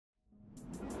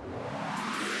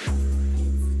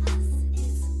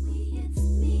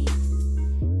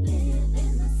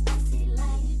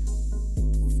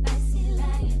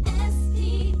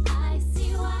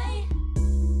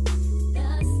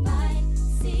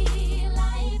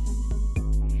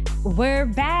We're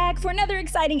back for another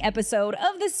exciting episode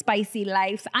of The Spicy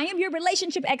Life. I am your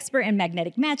relationship expert and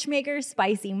magnetic matchmaker,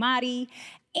 Spicy Mari.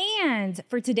 And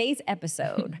for today's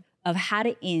episode of How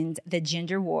to End the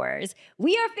Gender Wars,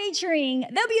 we are featuring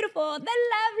the beautiful, the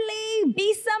lovely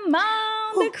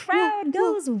B.Simone. The crowd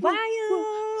goes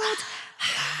wild.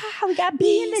 We got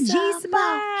B in the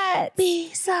G-spot.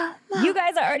 B.Simone. You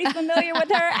guys are already familiar with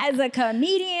her as a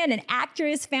comedian and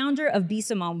actress, founder of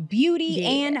B.Simone Beauty,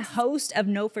 and host of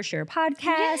Know For Sure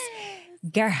podcast.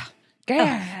 Girl.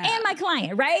 And my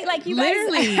client, right? Like you guys,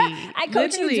 I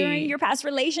coached you during your past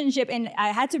relationship, and I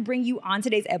had to bring you on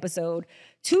today's episode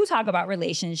to talk about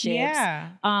relationships. Yeah.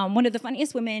 One of the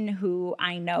funniest women who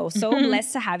I know. So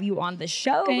blessed to have you on the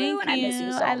show. Thank Boo, and you. I miss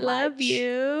you so much. I love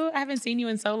you. I haven't seen you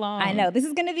in so long. I know. This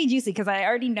is going to be juicy because I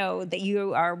already know that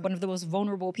you are one of the most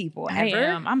vulnerable people ever. I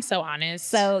am. I'm so honest.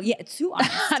 So yeah, too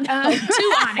honest.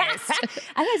 Too honest.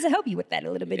 I had to help you with that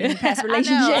a little bit in the past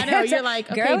relationship. I know. You're like,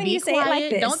 okay, girl, when be you say quiet. It like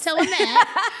this. Don't tell him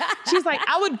that. She's like,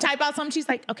 I would type out something. She's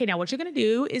like, okay, now what you're going to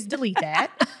do is delete that.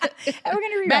 And we're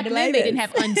going to rewrite Back it then like they didn't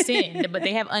have unsend, but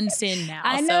they have unsend now.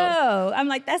 I know. I'm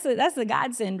like, that's a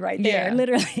godsend right there,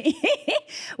 literally.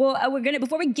 Well,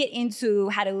 before we get into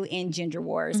how to end gender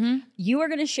wars, you are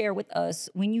gonna share with us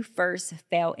when you first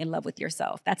fell in love with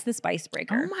yourself. That's the spice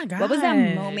breaker. Oh my gosh. What was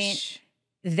that moment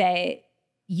that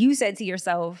you said to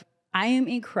yourself, I am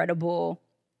incredible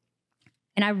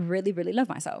and I really, really love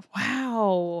myself?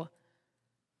 Wow.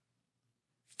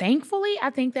 Thankfully,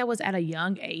 I think that was at a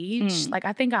young age. Like,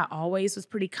 I think I always was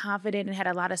pretty confident and had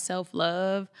a lot of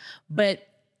self-love. But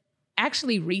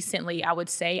actually, recently, I would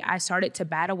say I started to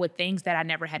battle with things that I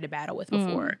never had to battle with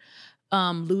before.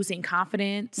 Losing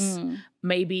confidence,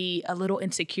 maybe a little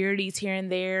insecurities here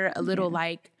and there, a little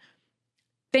like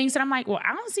things that I'm like, well,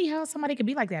 I don't see how somebody could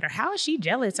be like that. Or how is she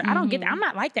jealous? Or I don't get that. I'm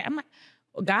not like that. I'm like,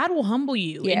 God will humble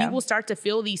you and you will start to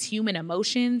feel these human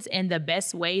emotions. And the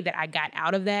best way that I got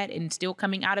out of that and still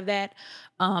coming out of that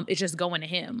is just going to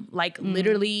him. Like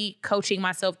literally coaching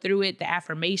myself through it, the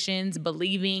affirmations,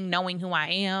 believing, knowing who I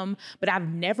am. But I've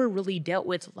never really dealt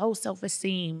with low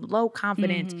self-esteem, low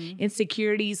confidence,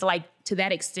 insecurities like to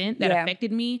that extent that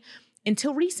affected me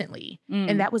until recently.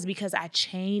 And that was because I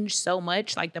changed so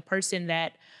much. Like the person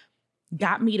that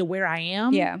got me to where I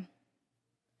am.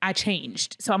 I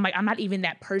changed. So I'm like, I'm not even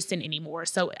that person anymore.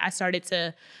 So I started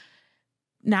to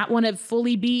not want to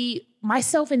fully be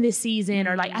myself in this season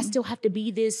or like, I still have to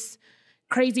be this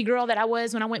crazy girl that I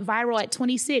was when I went viral at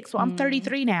 26. Well, I'm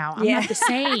 33 now. I'm not the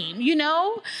same, you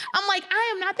know? I'm like,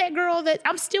 I am not that girl that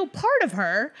I'm still part of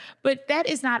her, but that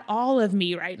is not all of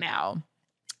me right now.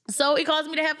 So it caused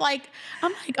me to have like,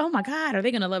 I'm like, oh my God, are they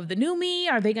going to love the new me?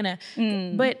 Are they going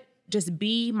to, but just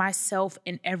be myself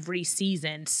in every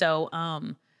season. So,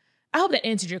 I hope that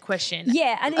answered your question.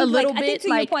 Yeah, I think a little bit. I think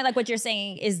to your point, like what you're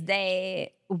saying is that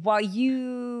while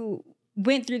you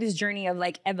went through this journey of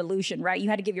like evolution, right? You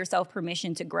had to give yourself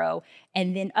permission to grow,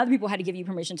 and then other people had to give you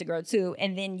permission to grow too,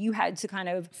 and then you had to kind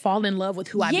of fall in love with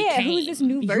who I became. Yeah, who is this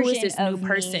new version? Who is this new of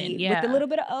person? Me, with a little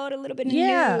bit of old, a little bit of new.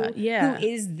 Yeah. Who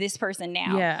is this person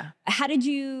now? Yeah. How did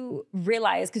you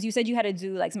realize? Because you said you had to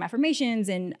do like some affirmations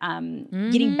and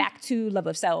getting back to love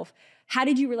of self. How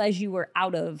did you realize you were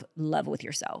out of love with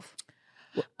yourself?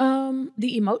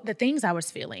 The things I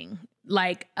was feeling,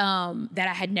 like that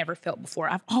I had never felt before.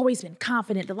 I've always been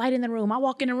confident, the light in the room. I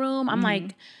walk in the room, I'm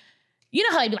like, you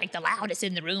know how they be like, the loudest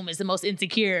in the room is the most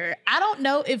insecure. I don't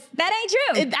know if that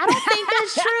ain't true. I don't think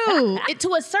that's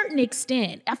true. To a certain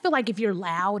extent, I feel like if you're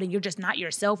loud and you're just not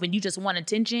yourself and you just want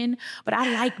attention, but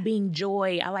I like being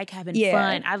joy. I like having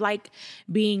fun. I like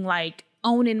being like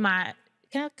owning my.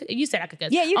 You said I could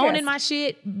cuss. Yeah, you owning my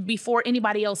shit before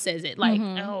anybody else says it. Like,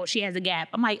 oh, she has a gap.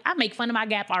 I'm like, I make fun of my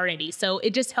gap already. So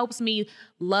it just helps me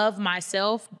love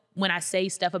myself when I say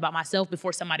stuff about myself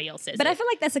before somebody else says it. But I feel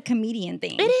like that's a comedian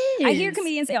thing. It is. I hear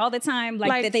comedians say all the time,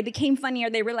 like that they became funny or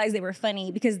they realized they were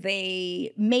funny because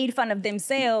they made fun of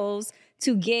themselves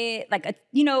to get like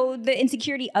the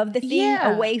insecurity of the thing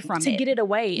away from it. To get it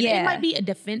away. And it might be a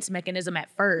defense mechanism at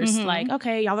first. Like,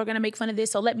 okay, y'all are gonna make fun of this,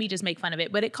 so let me just make fun of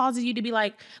it. But it causes you to be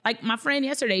like my friend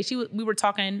yesterday, we were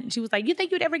talking, and she was like, you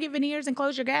think you'd ever get veneers and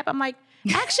close your gap? I'm like,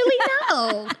 actually,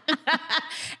 no.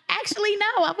 Actually,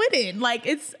 no, I wouldn't. Like,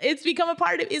 it's become a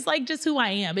part of, it's like just who I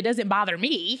am. It doesn't bother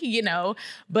me,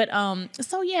 But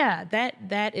so yeah,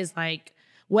 that is like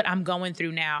what I'm going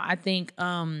through now. I think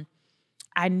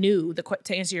I knew,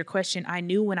 to answer your question, I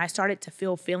knew when I started to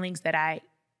feel feelings that I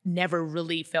never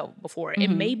really felt before.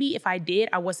 And maybe if I did,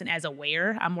 I wasn't as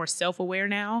aware. I'm more self-aware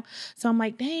now. So I'm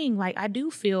like, dang, like I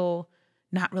do feel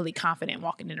not really confident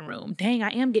walking in a room. Dang, I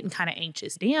am getting kind of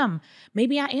anxious. Damn,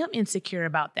 maybe I am insecure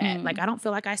about that. Like I don't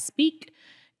feel like I speak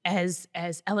as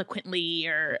eloquently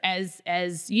or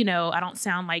as, you know, I don't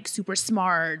sound like super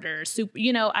smart or super,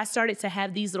 you know, I started to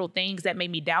have these little things that made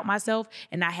me doubt myself.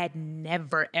 And I had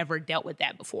never, ever dealt with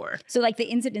that before. So like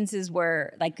the incidences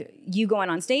were like you going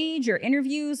on stage or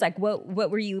interviews, like what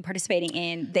were you participating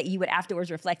in that you would afterwards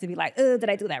reflect and be like, oh, did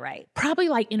I do that right? Probably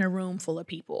like in a room full of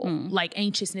people, like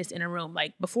anxiousness in a room.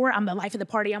 Like before, I'm the life of the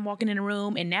party, I'm walking in a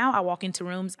room. And now I walk into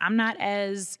rooms, I'm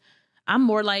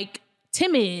more like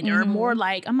timid or more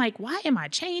like, I'm like, why am I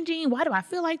changing? Why do I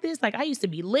feel like this? Like I used to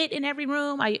be lit in every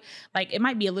room. It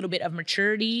might be a little bit of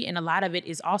maturity. And a lot of it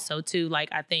is also too, like,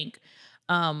 I think,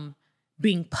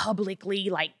 being publicly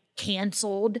like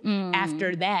canceled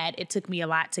after that, it took me a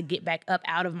lot to get back up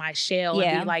out of my shell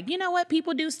and be like, you know what?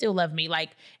 People do still love me. Like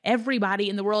everybody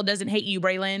in the world doesn't hate you,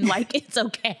 Braylon. Like it's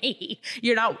okay.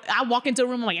 You're not, I walk into a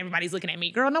room, I'm like, everybody's looking at me.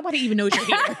 Girl, nobody even knows you're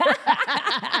here.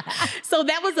 So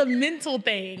that was a mental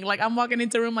thing. Like I'm walking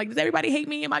into a room like, does everybody hate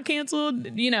me? Am I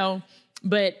canceled? You know,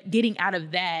 but getting out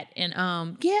of that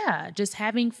and just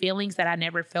having feelings that I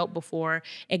never felt before,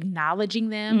 acknowledging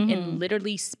them and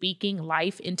literally speaking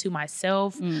life into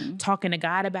myself, talking to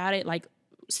God about it, like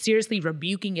seriously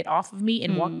rebuking it off of me.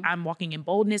 And I'm walking in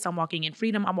boldness, I'm walking in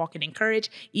freedom, I'm walking in courage,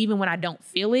 even when I don't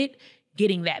feel it,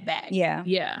 getting that back. Yeah.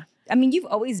 Yeah. I mean, you've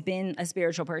always been a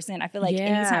spiritual person. I feel like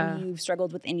anytime you've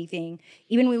struggled with anything,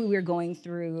 even when we were going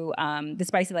through the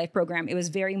Spicy Life program, it was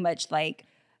very much like,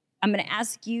 I'm going to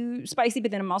ask you, Spicy,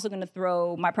 but then I'm also going to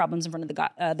throw my problems in front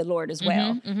of the Lord as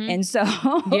well. And so,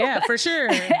 yeah, for sure.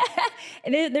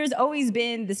 There's always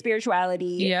been the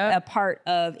spirituality a part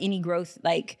of any growth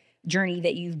like journey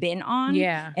that you've been on.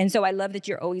 Yeah. And so I love that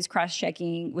you're always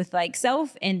cross-checking with like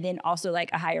self and then also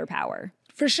like a higher power.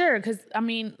 For sure. Because I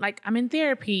mean, like I'm in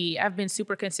therapy. I've been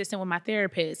super consistent with my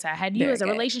therapist. I had you as a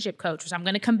relationship coach, which I'm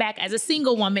going to come back as a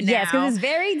single woman now. Yes, because it's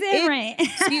very different.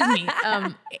 Excuse me.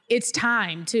 It's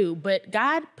time too. But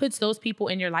God puts those people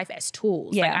in your life as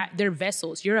tools. Yeah. Like they're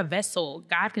vessels. You're a vessel.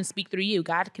 God can speak through you.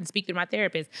 God can speak through my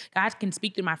therapist. God can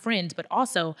speak through my friends. But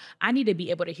also I need to be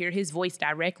able to hear his voice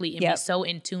directly and be so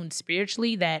in tune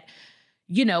spiritually that,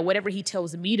 you know, whatever he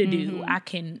tells me to do,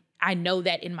 I know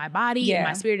that in my body, in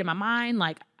my spirit, in my mind.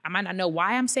 Like I might not know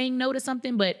why I'm saying no to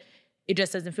something, but it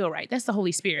just doesn't feel right. That's the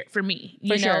Holy Spirit for me,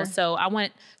 you know? So I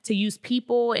want to use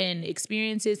people and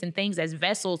experiences and things as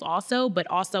vessels also, but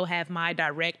also have my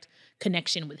direct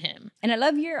connection with him. And I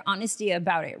love your honesty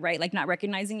about it, right? Like not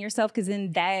recognizing yourself, because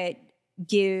then that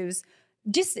gives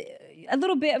just a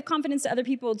little bit of confidence to other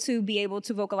people to be able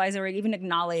to vocalize or even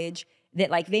acknowledge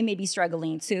that like they may be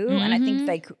struggling too. And I think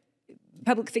like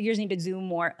public figures need to do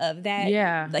more of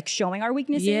that, like showing our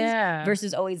weaknesses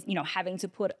versus always, you know, having to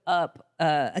put up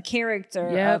a character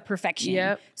of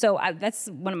perfection. So that's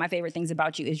one of my favorite things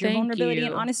about you is your vulnerability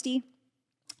and honesty.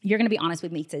 You're going to be honest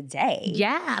with me today.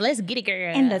 Yeah, let's get it,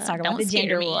 girl. And let's talk about the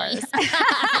gender wars.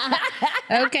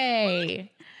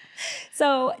 Okay.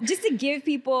 So just to give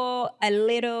people a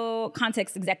little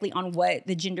context exactly on what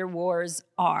the gender wars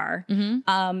are,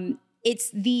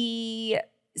 it's the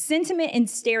sentiment and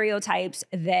stereotypes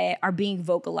that are being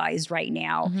vocalized right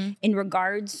now in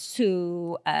regards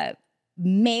to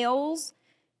males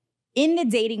in the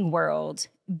dating world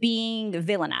being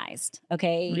villainized,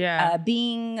 okay?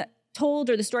 Being told,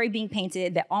 or the story being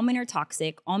painted, that all men are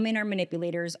toxic, all men are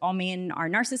manipulators, all men are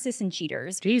narcissists and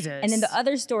cheaters. Jesus. And then the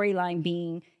other storyline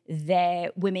being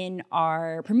that women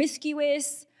are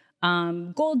promiscuous,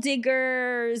 gold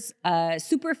diggers,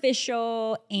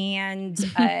 superficial, and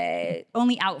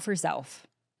only out for self.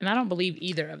 And I don't believe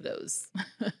either of those.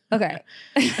 Okay.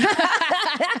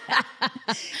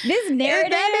 This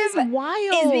narrative is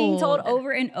wild. Is being told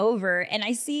over and over. And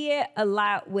I see it a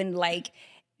lot when like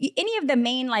any of the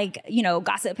main like, you know,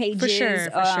 gossip pages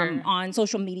on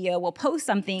social media will post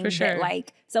something that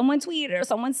like someone tweeted or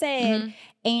someone said,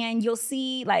 and you'll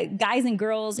see like guys and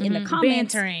girls in the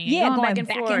comments, bantering, going back and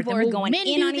forth, going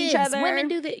in on each other. Women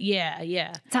do that,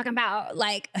 yeah. Talking about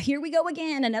like, here we go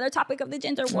again, another topic of the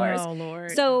gender wars. Oh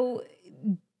Lord. So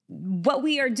what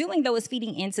we are doing though is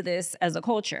feeding into this as a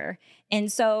culture. And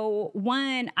so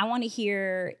one, I want to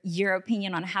hear your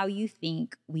opinion on how you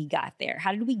think we got there.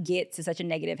 How did we get to such a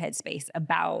negative headspace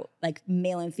about like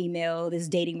male and female, this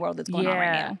dating world that's going on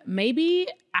right now? Maybe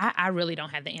I really don't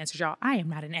have the answers, y'all. I am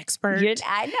not an expert.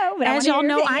 I know, but as y'all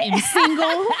know, I am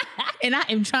single and I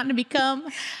am trying to become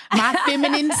my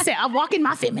feminine self. I'm walking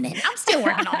my feminine. I'm still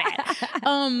working on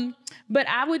that. But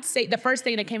I would say the first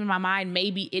thing that came in my mind,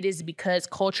 maybe it is because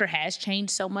culture has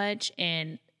changed so much,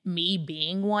 and me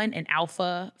being one, an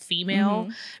alpha female,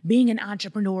 being an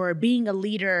entrepreneur, being a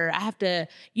leader, I have to,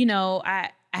 you know,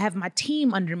 I have my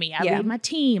team under me. I lead my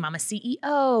team. I'm a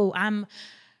CEO.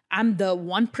 I'm the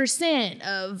 1%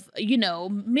 of,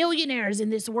 millionaires in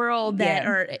this world that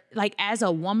are like, as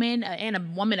a woman and a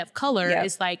woman of color,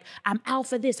 it's like, I'm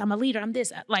alpha this, I'm a leader, I'm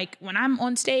this. Like when I'm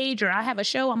on stage or I have a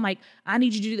show, I'm like, I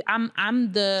need you to do,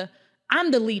 I'm the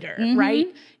leader,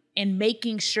 right? And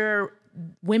making sure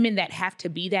women that have to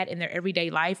be that in their everyday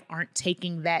life aren't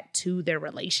taking that to their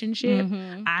relationship.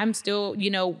 I'm still,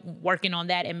 working on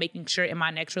that and making sure in my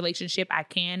next relationship, I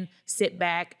can sit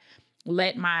back,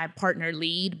 let my partner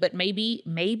lead, but maybe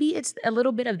it's a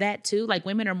little bit of that too. Like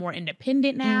women are more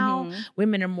independent now.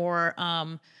 Women are more,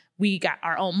 we got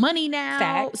our own money now.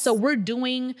 Facts. So we're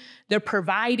doing the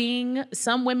providing.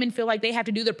 Some women feel like they have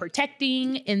to do the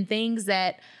protecting and things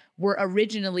that were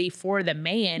originally for the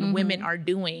man, women are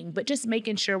doing, but just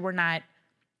making sure we're not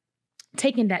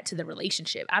taking that to the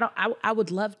relationship. I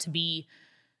would love to be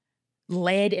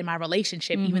led in my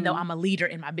relationship, even though I'm a leader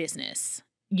in my business,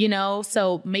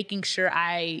 so making sure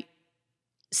I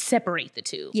separate the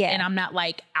two and I'm not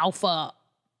like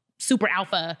super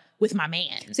alpha with my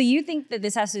man. So you think that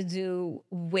this has to do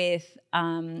with,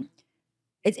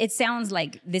 it sounds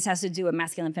like this has to do with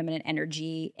masculine, feminine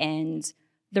energy and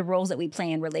the roles that we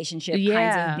play in relationship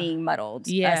kinds of being muddled.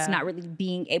 Us not really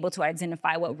being able to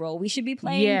identify what role we should be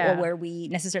playing or where we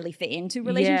necessarily fit into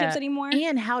relationships anymore.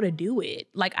 And how to do it.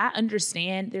 Like I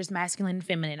understand there's masculine and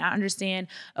feminine. I understand,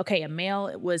 okay, a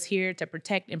male was here to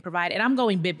protect and provide. And I'm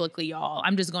going biblically, y'all.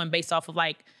 I'm just going based off of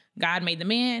like God made the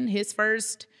man, his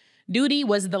first duty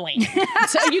was the land.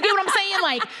 So you get what I'm saying?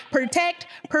 Like protect,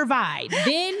 provide.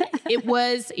 Then it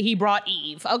was, he brought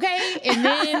Eve, okay? And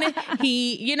then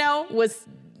he, was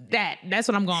that's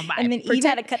what I'm going by. And then Eve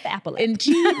had to cut the apple up. And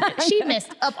she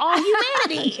messed up all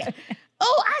humanity.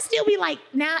 Oh, I still be like,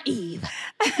 now Eve,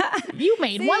 you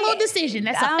made one little decision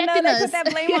that's affecting us. They put that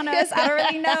blame on us. I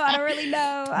don't really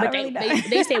know. But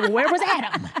they say, well, where was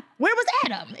Adam? Where was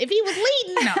Adam? If he was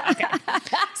leading, no. Okay.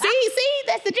 See,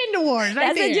 that's the gender wars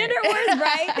right there. That's the gender wars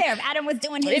right there. If Adam was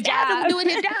doing his job. If Adam was doing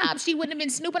his job, she wouldn't have been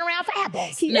snooping around for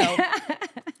apples. No.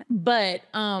 But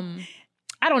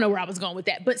I don't know where I was going with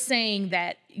that. But saying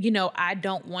that, I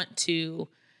don't want to,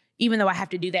 even though I have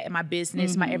to do that in my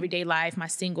business, my everyday life, my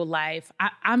single life,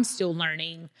 I'm still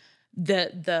learning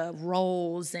the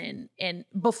roles and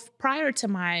prior to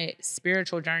my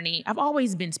spiritual journey, I've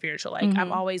always been spiritual. Like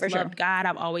I've always loved God.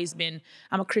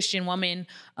 I'm a Christian woman.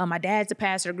 My dad's a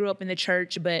pastor, grew up in the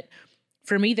church, but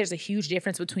for me, there's a huge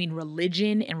difference between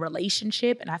religion and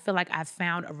relationship. And I feel like I've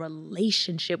found a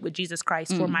relationship with Jesus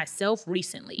Christ for myself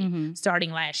recently,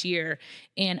 starting last year.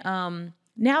 And,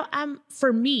 now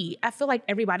for me, I feel like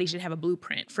everybody should have a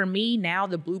blueprint. For me now,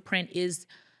 the blueprint is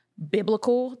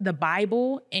biblical, the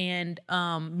Bible, and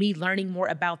me learning more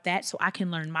about that so I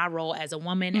can learn my role as a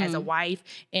woman, as a wife,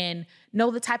 and know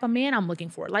the type of man I'm looking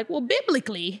for. Like, well,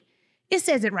 biblically, it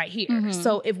says it right here.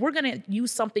 So if we're going to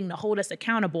use something to hold us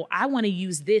accountable, I want to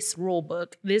use this rule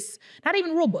book, not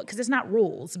even rule book, because it's not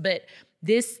rules, but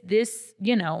this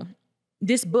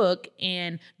book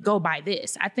and go by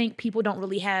this. I think people don't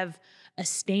really have a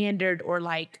standard or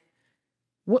like,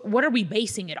 what are we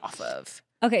basing it off of?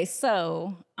 Okay,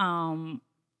 so to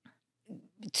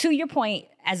your point,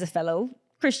 as a fellow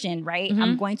Christian, right?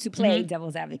 I'm going to play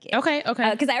devil's advocate. Okay.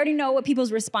 Because I already know what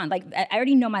people's response. Like I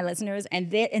already know my listeners,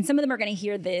 and some of them are going to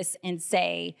hear this and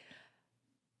say,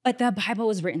 "But the Bible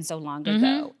was written so long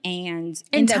ago, and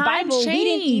in the Bible,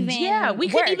 changed. We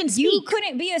couldn't even speak. You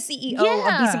couldn't be a CEO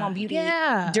of B.Simone Beauty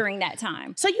during that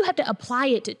time. So you have to apply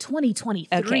it to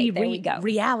 2023 there we go.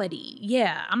 Reality.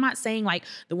 Yeah, I'm not saying like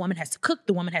the woman has to cook,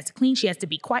 the woman has to clean, she has to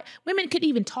be quiet. Women couldn't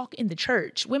even talk in the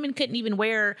church. Women couldn't even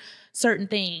wear certain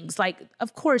things. Like,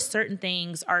 of course, certain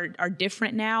things are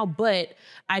different now, but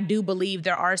I do believe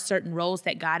there are certain roles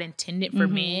that God intended for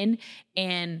men,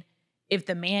 and if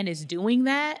the man is doing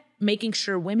that, making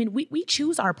sure women, we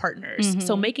choose our partners.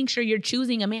 So making sure you're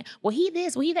choosing a man. Well, he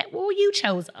this, well, he that. Well, you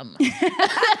chose him.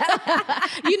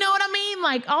 You know what I mean?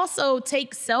 Like also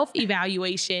take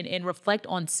self-evaluation and reflect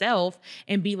on self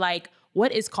and be like,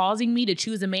 what is causing me to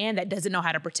choose a man that doesn't know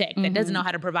how to protect, that doesn't know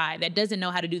how to provide, that doesn't know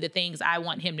how to do the things I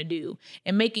want him to do?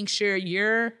 And making sure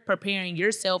you're preparing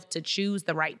yourself to choose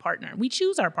the right partner. We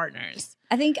choose our partners.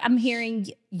 I think I'm hearing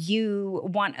you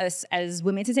want us as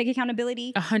women to take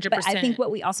accountability. 100%. But I think what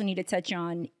we also need to touch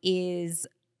on is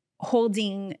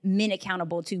holding men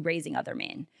accountable to raising other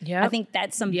men. Yep. I think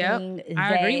that's something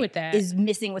I agree with that. Is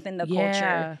missing within the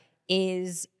culture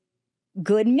is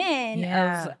good men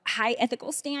of high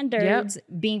ethical standards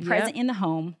being present in the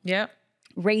home.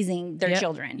 Raising their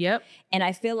children. And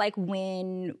I feel like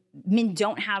when men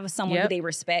don't have someone who they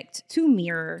respect to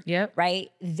mirror, right,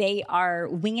 they are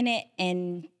winging it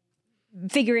and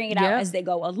figuring it out as they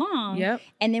go along. Yep.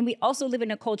 And then we also live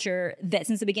in a culture that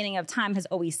since the beginning of time has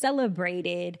always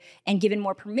celebrated and given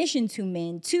more permission to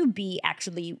men to be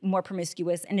actually more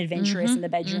promiscuous and adventurous in the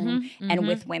bedroom and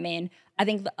with women. I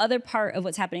think the other part of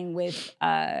what's happening with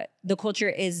the culture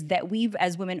is that we've,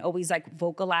 as women, always like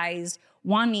vocalized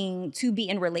wanting to be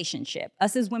in relationship.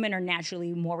 Us as women are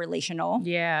naturally more relational.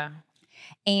 Yeah.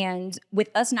 And with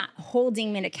us not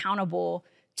holding men accountable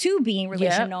to being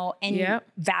relational and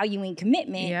valuing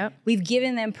commitment, we've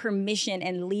given them permission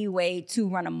and leeway to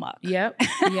run amok. And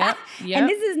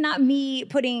this is not me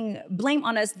putting blame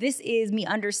on us. This is me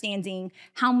understanding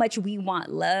how much we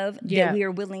want love, that we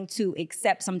are willing to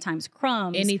accept sometimes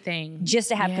crumbs. Anything. Just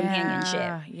to have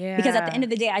companionship. Because at the end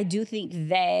of the day, I do think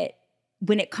that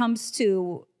when it comes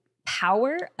to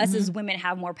power, us as women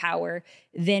have more power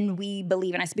than we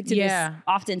believe. And I speak to this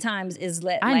oftentimes is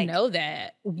I know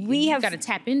that. We have got to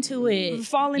tap into it.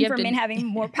 Fallen for men having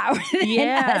more power than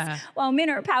us. While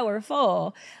men are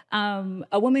powerful,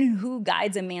 a woman who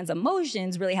guides a man's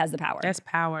emotions really has the power. That's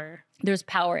power. There's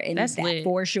power in that lit.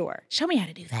 for sure. Show me how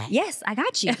to do that. Yes, I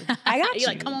got you. I got you. You're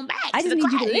like, come on back. I just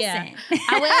need you to listen.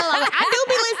 I will. I do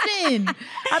be listening.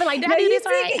 I'll be like, did I do this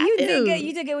right? You did good.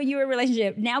 You did good when you were in a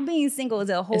relationship. Now being single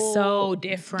is a whole... It's so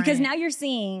different. Because now you're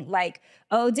seeing like,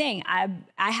 oh, dang, I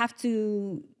have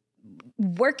to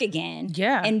work again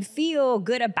and feel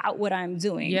good about what I'm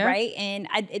doing, right? And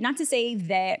not to say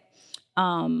that...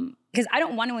 because I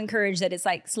don't want to encourage that it's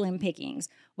like slim pickings.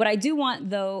 What I do want,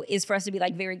 though, is for us to be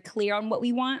like very clear on what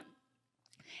we want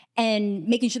and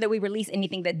making sure that we release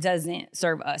anything that doesn't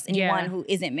serve us, anyone who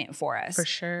isn't meant for us. For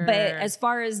sure. But as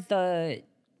far as the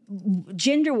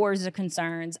gender wars are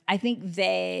concerned, I think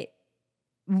that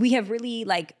we have really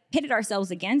like pitted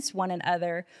ourselves against one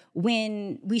another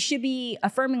when we should be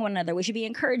affirming one another. We should be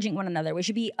encouraging one another. We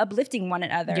should be uplifting one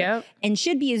another. And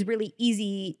should be is really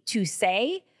easy to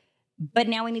say. But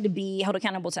now we need to be held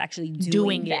accountable to actually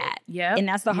doing that. And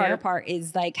that's the harder part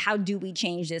is like, how do we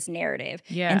change this narrative?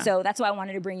 And so that's why I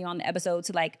wanted to bring you on the episode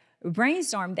to like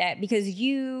brainstorm that, because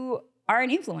you are an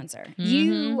influencer.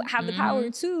 You have the power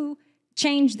to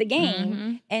change the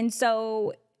game. And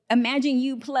so imagine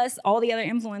you plus all the other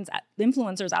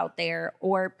influencers out there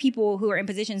or people who are in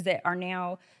positions that are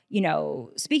now, you know,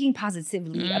 speaking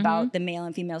positively about the male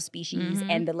and female species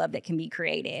and the love that can be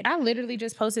created. I literally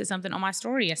just posted something on my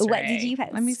story yesterday. What did you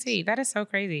post? Let me see. That is so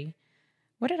crazy.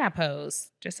 What did I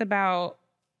post? Just about,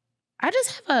 I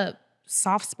just have a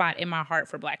soft spot in my heart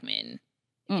for Black men.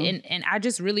 And I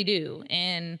just really do.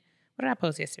 And what did I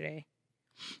post yesterday?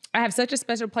 I have such a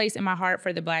special place in my heart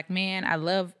for the Black man. I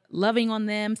love loving on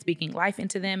them, speaking life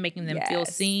into them, making them feel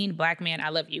seen. Black man, I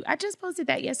love you. I just posted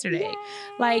that yesterday. Yay.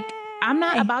 Like, I'm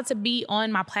not about to be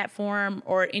on my platform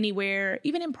or anywhere,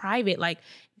 even in private, like,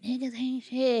 niggas ain't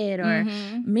shit or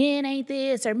men ain't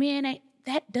this or men ain't.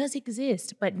 That does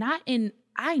exist, but not in...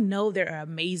 I know there are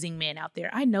amazing men out there.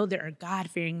 I know there are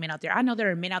God-fearing men out there. I know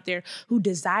there are men out there who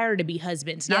desire to be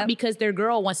husbands, not because their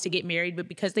girl wants to get married, but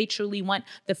because they truly want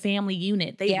the family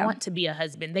unit. They want to be a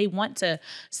husband. They want to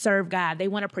serve God. They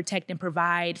want to protect and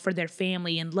provide for their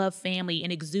family and love family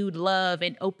and exude love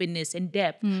and openness and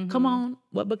depth. Come on.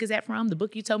 What book is that from? The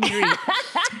book you told me to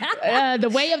read. The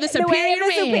Way of the Superior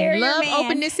Man. Love,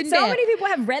 openness, and depth. So many people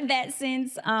have read that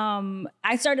since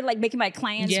I started like making my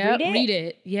clients read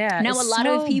it. Yeah. Now a lot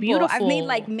of people, I've made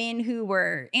like men who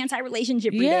were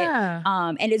anti-relationship read it.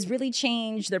 And it's really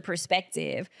changed their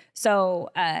perspective. So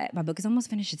my book is almost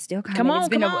finished. It's still coming. It's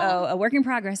been a work in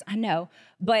progress. I know.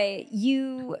 But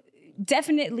you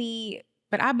definitely...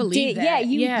 But I believe that. Yeah,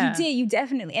 you did. You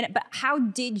definitely. But how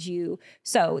did you?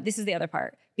 So this is the other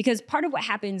part. Because part of what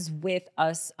happens with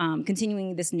us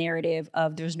continuing this narrative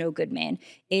of there's no good men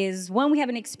is, one, we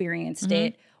haven't experienced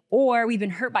it, or we've been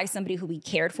hurt by somebody who we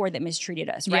cared for that mistreated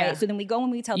us, right? So then we go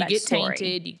and we tell that story. You get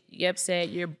tainted, you get upset,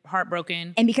 you're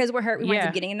heartbroken. And because we're hurt, we wind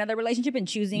up getting another relationship and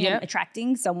choosing and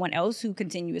attracting someone else who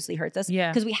continuously hurts us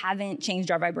because we haven't changed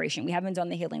our vibration. We haven't done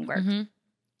the healing work.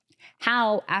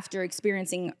 How, after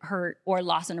experiencing hurt or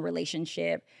loss in a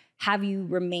relationship, have you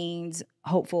remained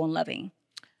hopeful and loving?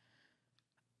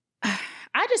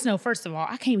 I just know, first of all,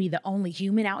 I can't be the only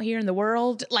human out here in the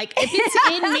world. Like, if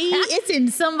it's in me, it's in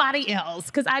somebody else.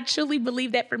 Because I truly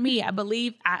believe that for me. I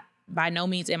believe by no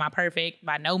means am I perfect.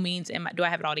 By no means do I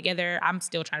have it all together. I'm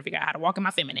still trying to figure out how to walk in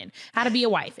my feminine, how to be a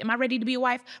wife. Am I ready to be a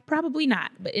wife? Probably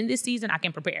not. But in this season, I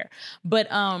can prepare. But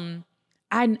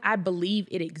I believe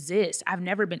it exists.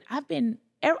 I've been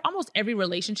almost every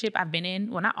relationship I've been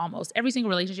in, well, not almost, every single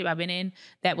relationship I've been in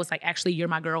that was like, actually, you're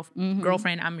my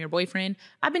girlfriend, I'm your boyfriend,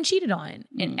 I've been cheated on.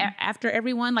 And after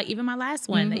everyone, like even my last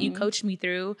one that you coached me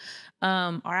through,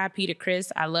 RIP to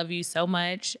Chris, I love you so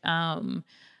much.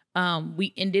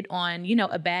 We ended on,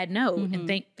 a bad note. And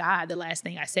thank God the last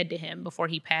thing I said to him before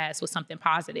he passed was something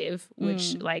positive,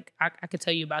 which like I could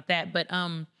tell you about that. But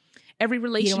every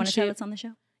relationship. You don't want to tell us on the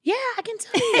show? Yeah, I can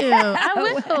tell you.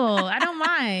 I will. I don't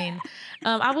mind.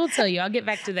 I will tell you. I'll get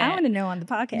back to that. I want to know on the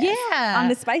podcast. Yeah. On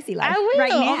the Spicy Life. I will. Right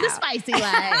now. On the Spicy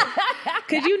Life.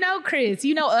 Because you know Chris.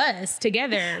 You know us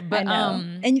together. But, I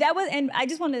know. And I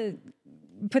just want to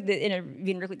put the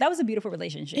interview real quick. That was a beautiful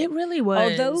relationship. It really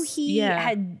was. Although he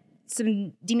had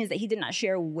some demons that he did not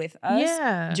share with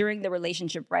us during the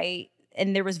relationship, right?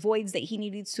 And there was voids that he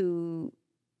needed to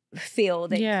fill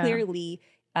that clearly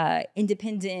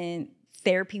independent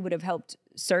therapy would have helped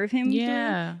serve him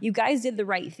through. You guys did the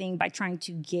right thing by trying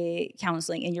to get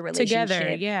counseling in your relationship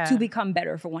together, to become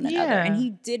better for one another. And he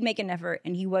did make an effort,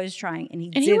 and he was trying, and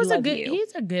he was love you.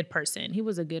 He's a good person. He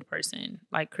was a good person.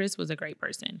 Like Chris was a great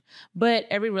person. But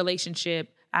every relationship,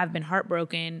 I've been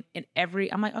heartbroken, and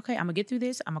I'm like, okay, I'm gonna get through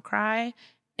this. I'm gonna cry.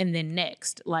 And then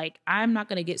next, like, I'm not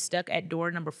gonna get stuck at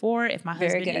door number 4 if my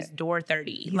husband is door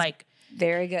 30. Like,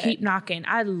 very good. Keep knocking.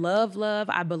 I love love.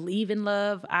 I believe in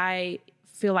love. I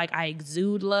feel like I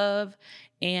exude love.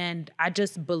 And I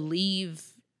just believe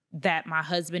that my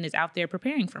husband is out there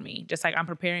preparing for me, just like I'm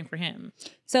preparing for him.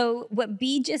 So what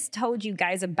B just told you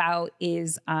guys about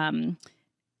is a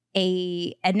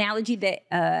analogy that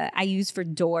I use for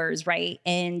doors, right?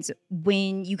 And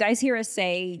when you guys hear us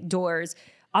say doors,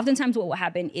 oftentimes what will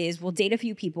happen is we'll date a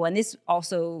few people. And this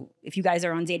also, if you guys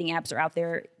are on dating apps or out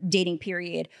there dating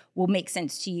period, will make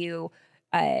sense to you.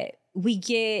 We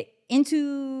get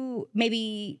into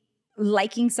maybe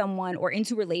liking someone or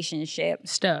into relationship.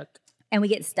 Stuck. And we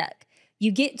get stuck.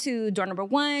 You get to door number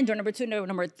 1, door number 2, door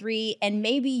number 3, and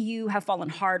maybe you have fallen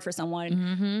hard for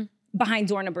someone behind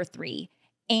door number 3.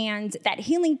 And that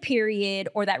healing period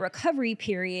or that recovery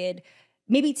period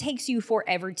maybe takes you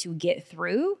forever to get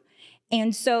through.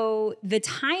 And so the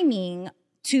timing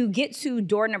to get to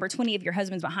door number 20 if your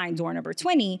husband's behind door number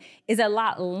 20 is a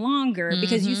lot longer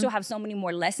because you still have so many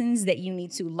more lessons that you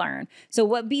need to learn. So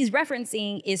what B's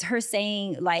referencing is her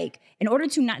saying, like, in order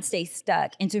to not stay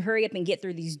stuck and to hurry up and get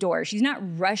through these doors, she's not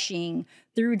rushing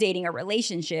through dating or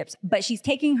relationships, but she's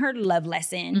taking her love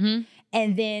lesson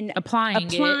and then applying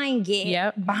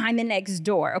it behind the next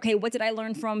door. Okay, what did I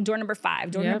learn from door number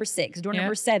 5, door number 6, door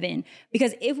number 7?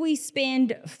 Because if we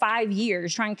spend 5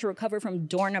 years trying to recover from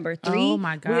door number 3,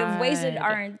 we have wasted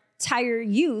our entire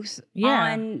youth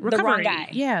on the wrong guy.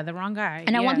 Yeah, the wrong guy.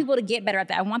 And I want people to get better at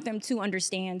that. I want them to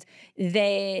understand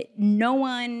that no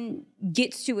one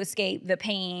gets to escape the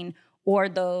pain or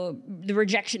the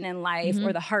rejection in life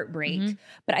or the heartbreak.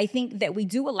 But I think that we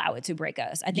do allow it to break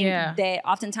us. I think that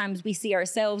oftentimes we see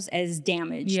ourselves as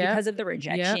damaged because of the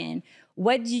rejection.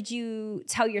 What did you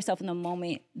tell yourself in the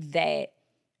moment that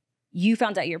you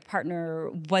found out your partner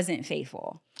wasn't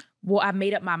faithful? Well, I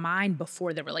made up my mind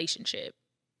before the relationship.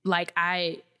 Like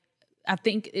I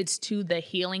think it's to the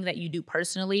healing that you do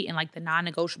personally and like the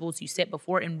non-negotiables you set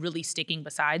before and really sticking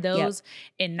beside those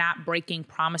and not breaking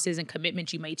promises and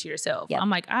commitments you made to yourself. I'm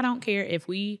like, I don't care if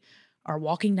we are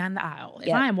walking down the aisle.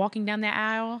 If I am walking down that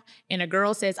aisle and a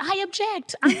girl says, I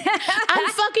object, I'm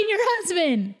fucking your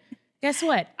husband. Guess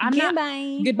what?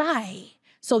 Goodbye.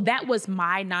 So that was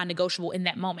my non-negotiable in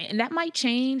that moment. And that might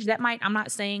change. I'm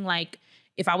not saying like,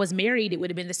 if I was married, it would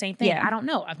have been the same thing. I don't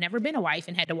know. I've never been a wife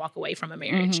and had to walk away from a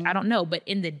marriage. I don't know. But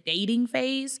in the dating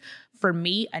phase, for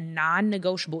me, a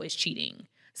non-negotiable is cheating.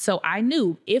 So I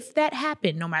knew if that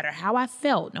happened, no matter how I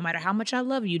felt, no matter how much I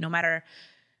love you, no matter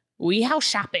we house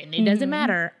shopping, it doesn't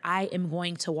matter. I am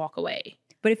going to walk away.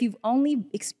 But if you've only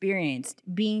experienced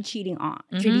being cheated on,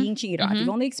 if you've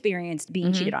only experienced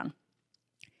being cheated on,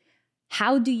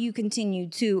 how do you continue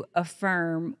to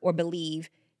affirm or believe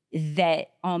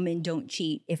that all men don't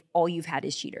cheat if all you've had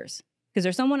is cheaters? Because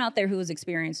there's someone out there who has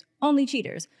experienced only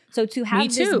cheaters. So to have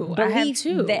this belief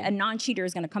that a non-cheater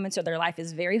is going to come into their life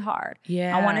is very hard.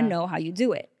 I want to know how you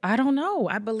do it. I don't know.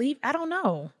 I don't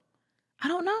know. I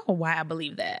don't know why I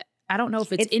believe that. I don't know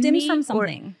if it's in me from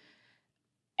something.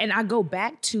 And I go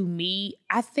back to me.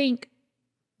 I think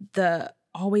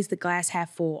always the glass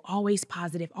half full, always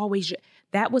positive,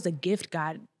 that was a gift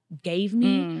God gave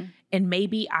me. And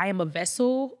maybe I am a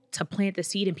vessel to plant the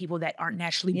seed in people that aren't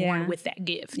naturally born with that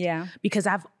gift. Because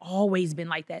I've always been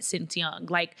like that since young.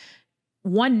 Like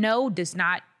one no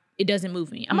doesn't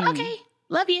move me. I'm like, okay,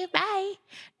 love you, bye.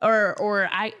 Or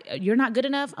you're not good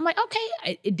enough. I'm like,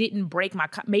 okay, it didn't break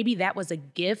maybe that was a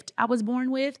gift I was born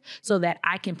with so that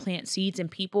I can plant seeds in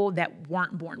people that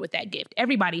weren't born with that gift.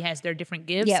 Everybody has their different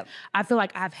gifts. Yep. I feel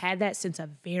like I've had that since a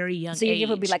very young age. So your gift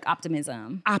would be like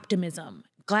optimism. Optimism.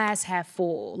 Glass half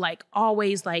full, like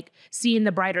always like seeing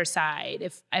the brighter side.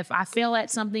 If I fail at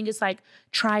something, it's like,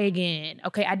 try again.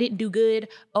 Okay, I didn't do good.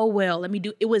 Oh, well, let me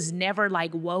do. It was never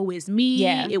like, woe is me.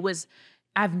 Yeah.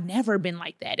 I've never been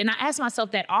like that. And I ask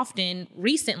myself that often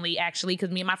recently, actually,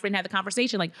 because me and my friend had the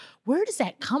conversation, like, where does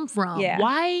that come from? Yeah.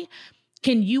 Why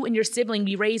can you and your sibling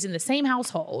be raised in the same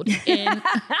household? And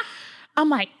I'm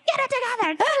like, get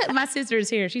it together. My sister's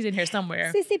here. She's in here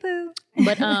somewhere. Sissy poo.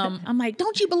 But I'm like,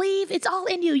 don't you believe it's all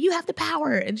in you? You have the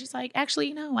power. And she's like,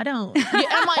 actually, no, I don't. Yeah,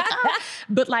 I'm like, oh.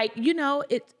 But like,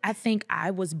 I think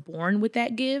I was born with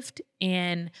that gift,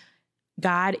 and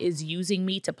God is using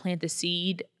me to plant the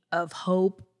seed of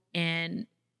hope and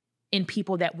in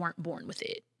people that weren't born with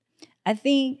it. I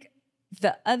think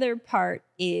the other part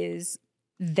is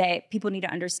that people need to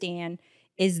understand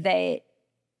is that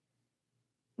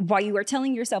while you are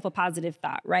telling yourself a positive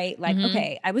thought, right? Like,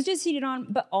 okay, I was just cheated on,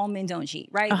 but all men don't cheat,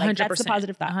 right? 100%. Like, that's the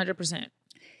positive thought. 100%.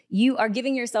 You are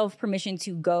giving yourself permission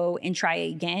to go and try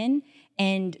again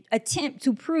and attempt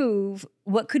to prove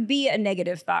what could be a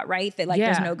negative thought, right? That like,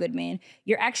 there's no good men.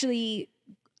 You're actually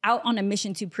out on a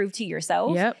mission to prove to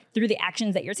yourself through the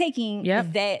actions that you're taking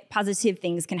that positive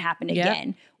things can happen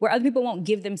again, where other people won't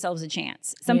give themselves a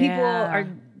chance. Some people are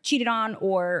cheated on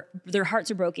or their hearts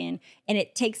are broken and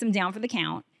it takes them down for the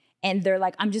count. And they're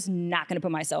like, I'm just not going to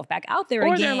put myself back out there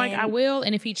again. Or they're like, I will.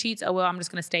 And if he cheats, oh, well, I'm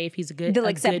just going to stay if he's a good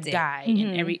guy.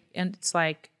 And it's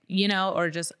like, or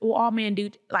just, well, all men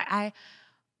do. Like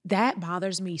that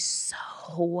bothers me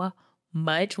so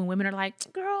much when women are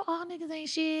like, girl, all niggas ain't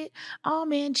shit. All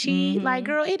men cheat. Like,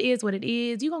 girl, it is what it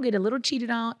is. You're going to get a little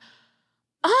cheated on.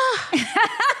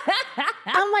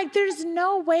 I'm like, there's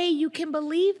no way you can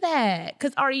believe that.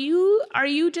 Because are you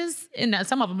just, and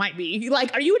some of them might be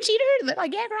like, are you a cheater? They're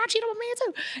like, yeah, girl, I cheat on my man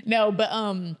too. No,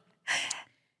 but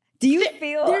do you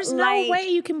feel there's no way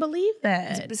you can believe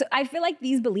that? So I feel like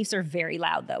these beliefs are very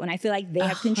loud though. And I feel like they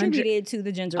have contributed to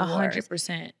the gender wars.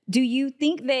 100%. Do you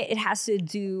think that it has to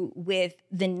do with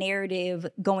the narrative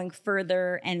going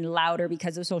further and louder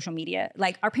because of social media?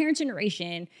 Like our parents'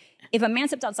 generation, if a man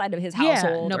stepped outside of his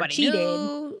household nobody or cheated,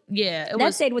 knew.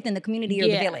 That stayed within the community or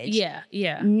the village.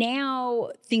 Yeah.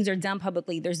 Now things are done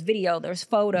publicly. There's video, there's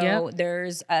photo,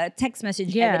 there's text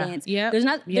message evidence.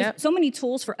 There's so many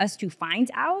tools for us to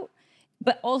find out,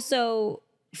 but also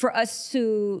for us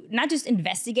to not just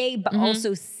investigate, but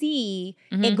also see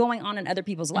it going on in other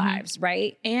people's lives,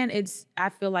 right? And I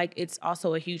feel like it's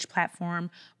also a huge platform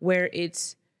where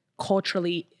it's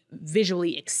culturally,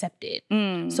 visually accepted.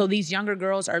 So these younger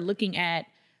girls are listening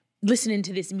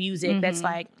to this music that's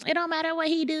like, it don't matter what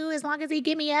he do as long as he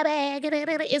give me a bag.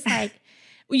 It's like,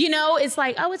 it's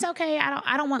like, oh, it's okay.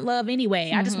 I don't want love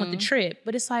anyway. I just want the trip.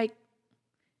 But it's like,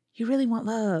 you really want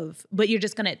love, but you're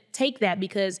just going to take that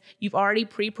because you've already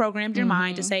pre-programmed your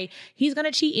mind to say, he's going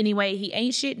to cheat anyway. He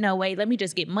ain't shit. No way. Let me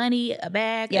just get money, a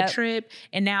bag, a trip.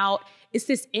 And now it's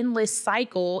this endless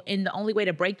cycle. And the only way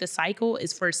to break the cycle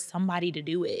is for somebody to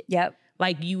do it. Yep.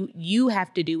 Like you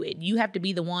have to do it. You have to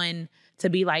be the one to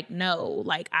be like, no,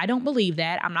 like, I don't believe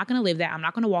that. I'm not going to live that. I'm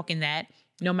not going to walk in that.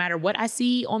 No matter what I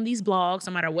see on these blogs,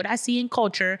 no matter what I see in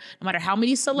culture, no matter how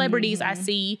many celebrities I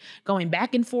see going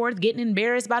back and forth, getting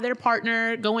embarrassed by their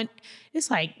partner, it's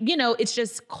like, it's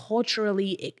just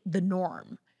culturally the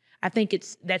norm. I think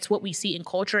that's what we see in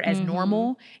culture as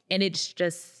normal, and it's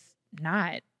just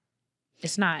not.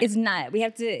 It's not. It's not. We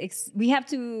have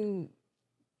to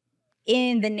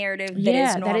end the narrative that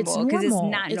it's normal because it's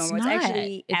not normal. It's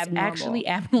actually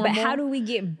abnormal. But how do we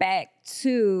get back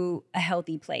to a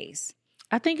healthy place?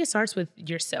 I think it starts with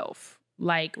yourself.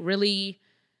 Like, really,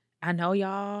 I know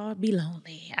y'all be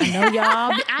lonely. I know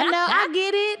I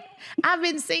get it. I've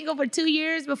been single for 2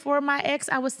 years. Before my ex,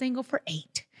 I was single for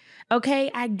 8.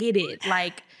 Okay, I get it.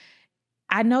 Like,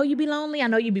 I know you be lonely. I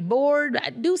know you be bored.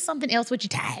 Do something else with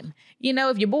your time.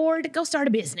 If you're bored, go start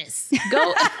a business.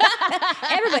 Go.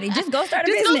 Everybody, just go start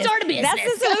a business. Go start a business.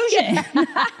 That's the solution.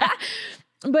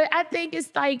 But I think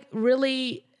it's like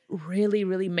really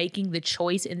making the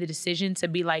choice and the decision to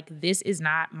be like, this is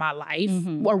not my life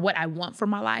or what I want for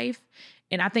my life.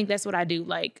 And I think that's what I do.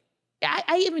 Like,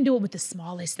 I even do it with the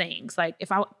smallest things. Like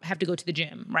if I have to go to the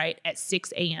gym, right, at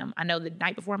 6 a.m. I know the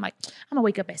night before I'm like, I'm gonna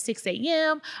wake up at 6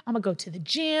 a.m. I'm gonna go to the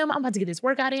gym. I'm about to get this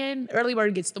workout in. Early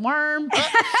bird gets the worm.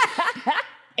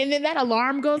 And then that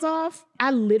alarm goes off.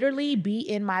 I literally be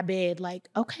in my bed like,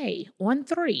 okay, on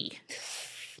 3,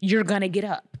 you're gonna get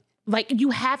up. Like, you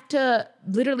have to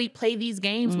literally play these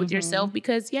games with yourself,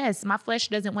 because yes, my flesh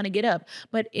doesn't want to get up,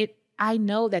 but I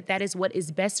know that is what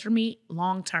is best for me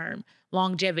long-term,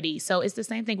 longevity. So it's the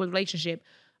same thing with relationship.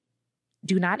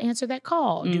 Do not answer that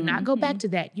call. Do not go back to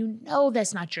that. You know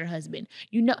that's not your husband.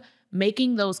 You know,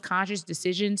 making those conscious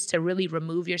decisions to really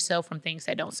remove yourself from things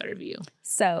that don't serve you.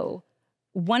 So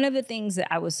one of the things that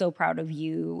I was so proud of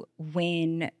you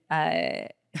when I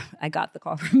got the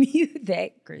call from you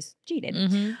that Chris cheated,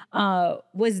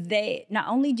 was that not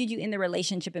only did you end the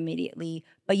relationship immediately,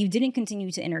 but you didn't continue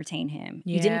to entertain him.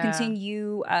 You didn't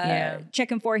continue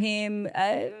checking for him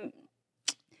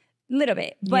little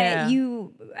bit, but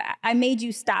I made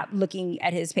you stop looking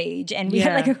at his page, and we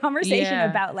had like a conversation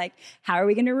about like, how are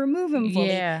we going to remove him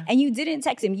fully? And you didn't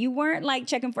text him. You weren't like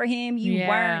checking for him. You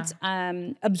weren't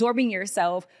absorbing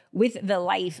yourself with the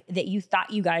life that you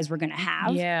thought you guys were going to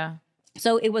have.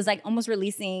 So it was like almost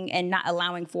releasing and not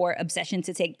allowing for obsession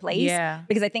to take place.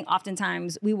 Because I think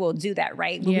oftentimes we will do that,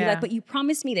 right? We'll be like, but you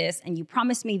promised me this and you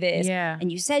promised me this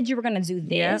and you said you were going to do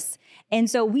this. And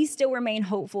so we still remain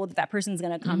hopeful that that person's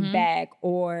going to come back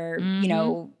or, you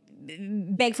know,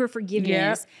 beg for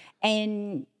forgiveness.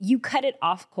 And you cut it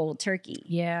off cold turkey.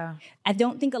 I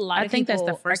don't think a lot of people that's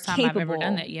the first time I've ever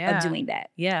done that. Of doing that.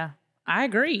 I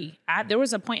agree. There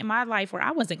was a point in my life where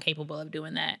I wasn't capable of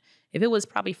doing that. If it was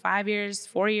probably 5 years,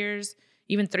 4 years,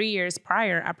 even 3 years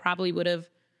prior, I probably would have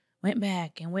went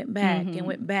back and went back and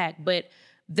went back. But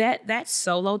that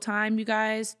solo time, you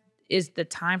guys, is the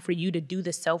time for you to do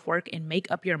the self-work and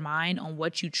make up your mind on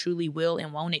what you truly will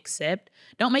and won't accept.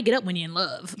 Don't make it up when you're in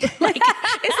love. Like,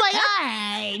 it's like, all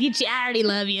right, I already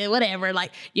love you, whatever.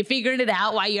 Like, you're figuring it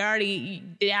out while you're already,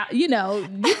 you know,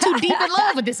 you're too deep in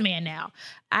love with this man now.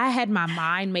 I had my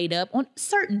mind made up on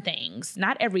certain things,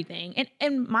 not everything.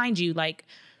 And mind you, like,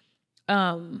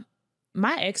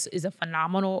 my ex is a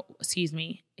phenomenal,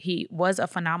 he was a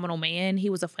phenomenal man. He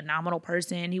was a phenomenal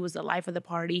person. He was the life of the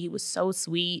party. He was so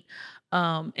sweet.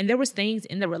 And there was things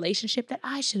in the relationship that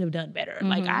I should have done better.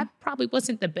 Like, I probably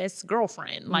wasn't the best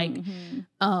girlfriend, like,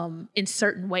 in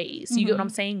certain ways. You get what I'm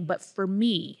saying? But for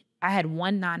me, I had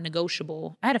one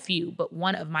non-negotiable. I had a few, but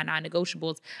one of my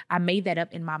non-negotiables, I made that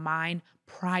up in my mind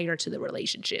prior to the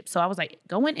relationship. So I was like,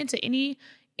 going into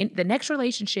the next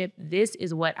relationship, this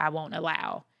is what I won't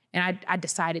allow. And I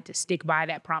decided to stick by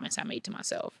that promise I made to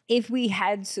myself. If we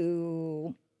had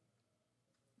to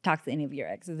talk to any of your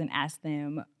exes and ask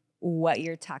them what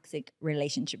your toxic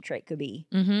relationship trait could be,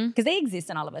 because they exist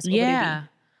in all of us, what would it be?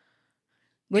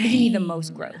 Where did you need the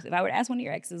most growth? If I were to ask one of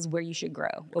your exes where you should grow,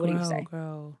 what would you say?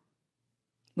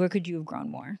 Where could you have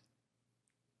grown more?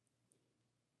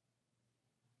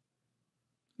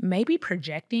 Maybe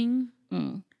projecting.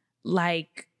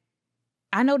 Like,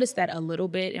 I noticed that a little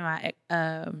bit in my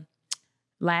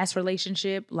last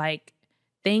relationship, like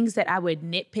things that I would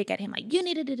nitpick at him, like, you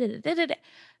need to,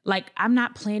 like, I'm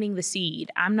not planting the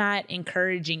seed. I'm not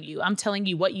encouraging you. I'm telling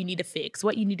you what you need to fix,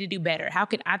 what you need to do better. How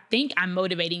can I think I'm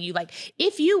motivating you? Like,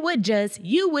 if you would just,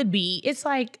 you would be. It's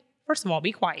like, first of all,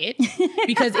 be quiet,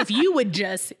 because if you would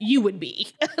just, you would be.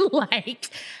 Like,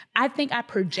 I think I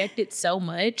projected so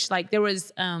much. Like, there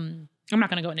was, I'm not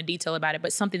going to go into detail about it,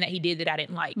 but something that he did that I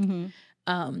didn't like.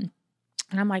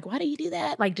 And I'm like, why do you do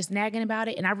that? Like, just nagging about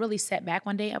it. And I really sat back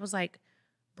one day. I was like,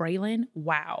 Braylon,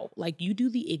 wow. Like, you do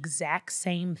the exact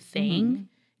same thing,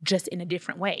 just in a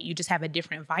different way. You just have a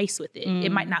different vice with it.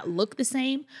 It might not look the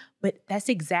same, but that's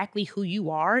exactly who you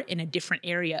are in a different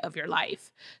area of your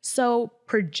life. So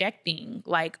projecting,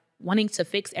 like wanting to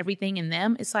fix everything in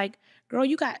them, it's like, girl,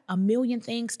 you got a million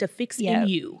things to fix in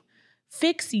you.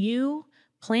 Fix you.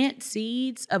 Plant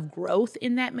seeds of growth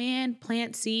in that man.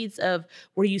 Plant seeds of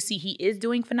where you see he is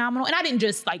doing phenomenal. And I didn't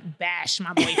just like bash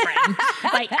my boyfriend.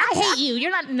 Like, I hate you. You're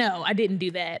not. No, I didn't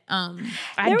do that.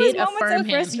 I did affirm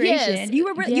him. Frustration. Yes. You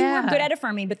were good at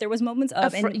affirming, but there was moments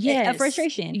of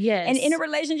frustration. Yes. And in a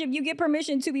relationship, you get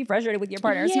permission to be frustrated with your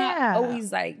partner. It's not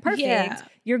always like perfect. Yeah.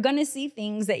 You're gonna see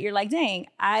things that you're like, dang,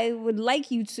 I would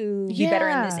like you to be better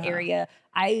in this area.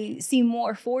 I see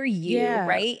more for you,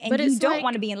 right? And you don't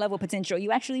want to be in love with potential.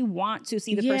 You actually want to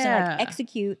see the person like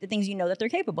execute the things you know that they're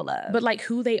capable of. But like,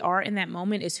 who they are in that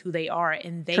moment is who they are,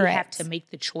 and they have to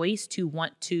make the choice to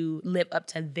want to live up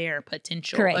to their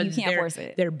potential. Correct. You can't force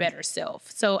it. Their better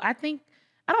self. So I think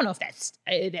I don't know if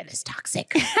that is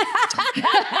toxic. I don't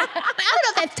know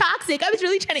if that's toxic. I was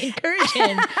really trying to encourage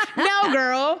him. No,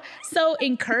 girl. So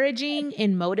encouraging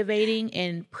and motivating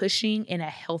and pushing in a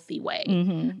healthy way.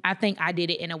 Mm-hmm. I think I did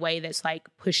it in a way that's like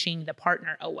pushing the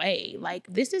partner away. Like,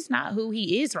 this is not who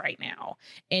he is right now.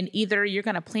 And either you're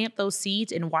going to plant those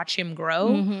seeds and watch him grow,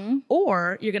 Mm-hmm.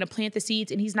 or you're going to plant the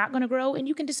seeds and he's not going to grow and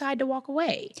you can decide to walk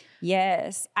away.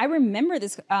 Yes. I remember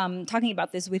this, talking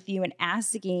about this with you and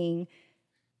asking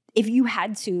if you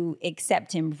had to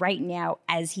accept him right now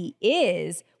as he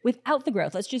is without the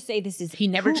growth. Let's just say this is He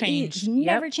never who changed. He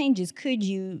never changes. Could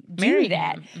you do Marry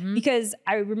that? him. Mm-hmm. Because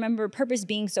I remember purpose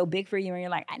being so big for you and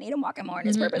you're like, I need him walking more in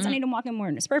his purpose. I need him walking more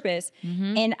in his purpose.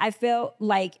 And I felt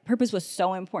like purpose was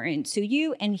so important to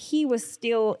you, and he was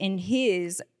still in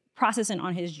his processing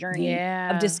on his journey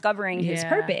of discovering his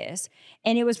purpose.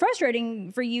 And it was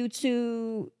frustrating for you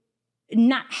to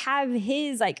not have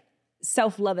his like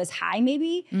self-love as high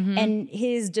maybe, and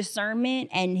his discernment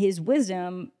and his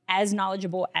wisdom as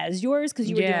knowledgeable as yours, because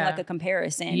you were doing like a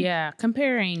comparison. Yeah,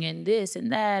 comparing and this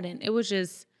and that. And it was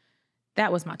just,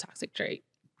 that was my toxic trait.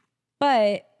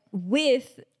 But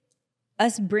with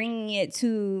us bringing it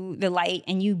to the light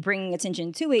and you bringing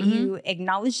attention to it, you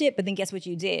acknowledged it, but then guess what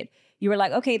you did? You were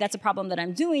like, okay, that's a problem that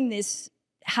I'm doing this.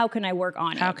 How can I work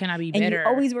on it? How can I be better? And you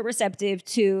always were receptive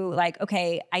to like,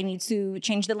 okay, I need to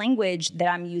change the language that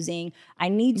I'm using. I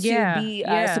need to be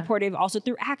supportive also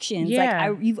through actions.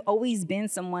 Like you've always been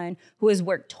someone who has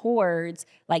worked towards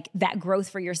like that growth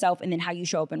for yourself and then how you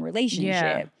show up in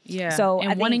relationship. Yeah. So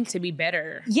and wanting to be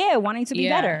better. Yeah, wanting to be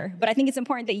better. But I think it's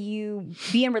important that you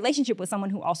be in relationship with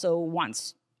someone who also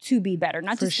wants to be better,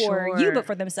 not just for you, but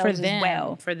for themselves as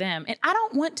well. For them. And I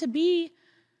don't want to be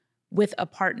with a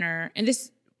partner, and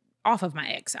this off of my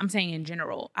ex, I'm saying in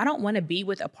general, I don't want to be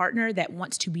with a partner that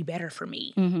wants to be better for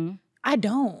me. I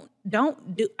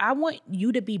I want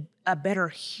you to be a better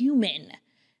human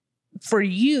for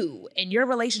you and your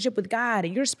relationship with God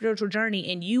and your spiritual journey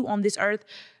and you on this earth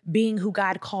being who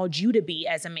God called you to be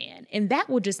as a man. And that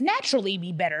will just naturally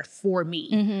be better for me.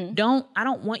 I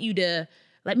don't want you to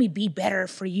let me be better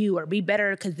for you or be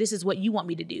better because this is what you want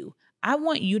me to do. I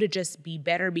want you to just be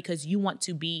better because you want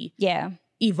to be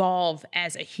evolve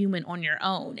as a human on your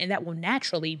own, and that will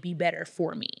naturally be better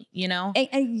for me, you know?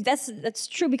 And that's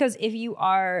true, because if you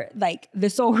are like the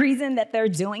sole reason that they're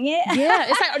doing it,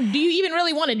 it's like, do you even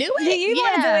really want to do it? Do you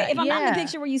want to do it? If I'm not in the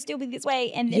picture, will you still be this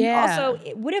way? And then also,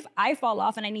 what if I fall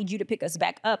off and I need you to pick us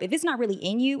back up? If it's not really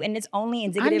in you and it's only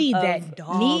indicative I need of that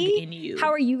dog me, in you. how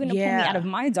are you going to pull me out of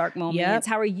my dark moments?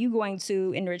 How are you going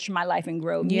to enrich my life and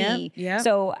grow me?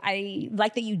 So I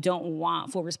like that you don't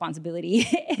want full responsibility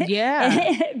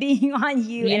being on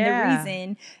you and the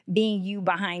reason being you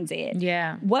behind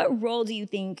it. What role do you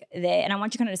think that, and I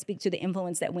want you kind of to speak to the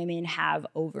influence that women have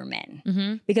over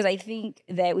men, because I think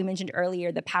that we mentioned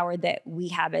earlier the power that we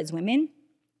have as women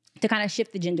to kind of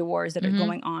shift the gender wars that are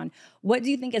going on. What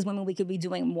do you think as women we could be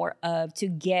doing more of to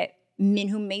get men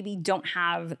who maybe don't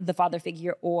have the father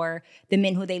figure or the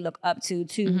men who they look up to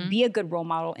be a good role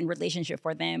model in relationship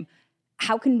for them?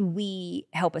 How can we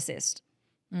help assist?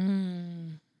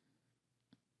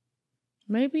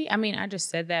 Maybe, I mean, I just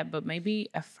said that, but maybe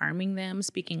affirming them,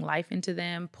 speaking life into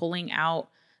them, pulling out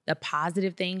the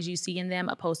positive things you see in them,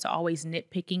 opposed to always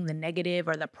nitpicking the negative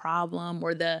or the problem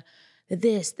or the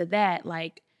this, the that.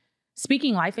 Like,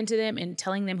 speaking life into them and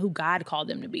telling them who God called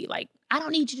them to be. Like, I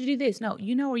don't need you to do this. No,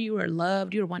 you know you are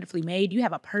loved. You're wonderfully made. You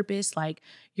have a purpose. Like,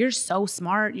 you're so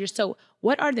smart.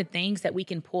 What are the things that we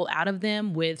can pull out of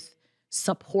them with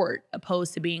support,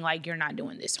 opposed to being like, you're not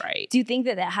doing this right? Do you think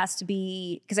that has to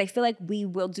be, because I feel like we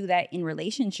will do that in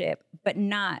relationship, but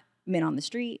not men on the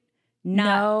street?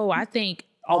 No, I think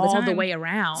all the way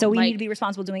around. So we need to be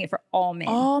responsible doing it for all men.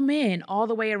 All men, all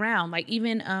the way around. Like,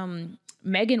 even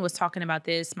Megan was talking about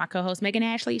this. My co-host Megan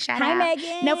Ashley, shout out. Hi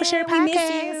Megan. No For Sure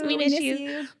podcast. We miss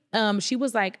you. She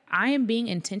was like, I am being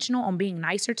intentional on being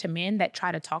nicer to men that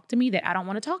try to talk to me that I don't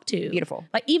want to talk to. Beautiful.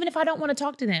 Like, even if I don't want to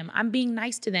talk to them, I'm being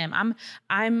nice to them.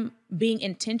 I'm being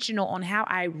intentional on how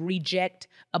I reject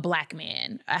a black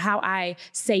man, how I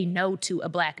say no to a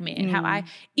black man, how I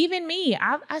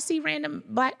see random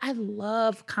black, I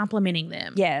love complimenting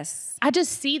them. Yes. I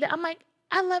just see that. I'm like,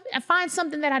 I find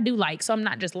something that I do like, so I'm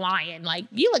not just lying. Like,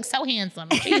 you look so handsome.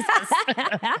 Jesus.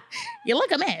 You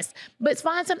look a mess. But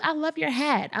find something. I love your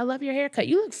hat. I love your haircut.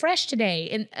 You look fresh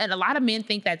today. And a lot of men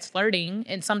think that's flirting.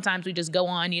 And sometimes we just go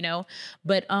on, you know.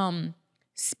 But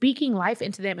speaking life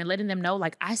into them and letting them know,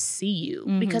 like, I see you.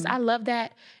 Because I love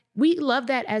that. We love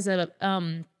that as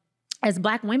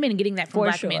Black women and getting that from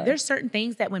Black men. There's certain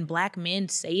things that when Black men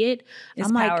say it, it's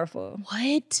I'm powerful.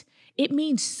 Like, what? it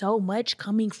means so much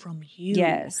coming from you.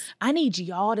 Yes. I need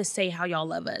y'all to say how y'all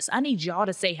love us. I need y'all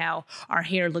to say how our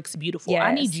hair looks beautiful. Yes.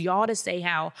 I need y'all to say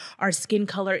how our skin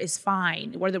color is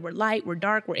fine. Whether we're light, we're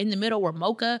dark, we're in the middle, we're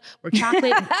mocha, we're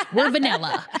chocolate, we're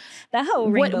vanilla. The whole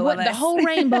rainbow of us. The whole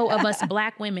rainbow of us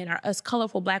Black women, or us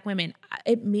colorful Black women.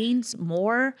 It means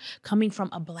more coming from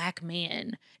a Black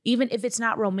man. Even if it's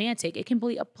not romantic, it can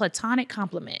be a platonic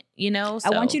compliment, you know?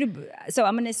 So, I want you to, so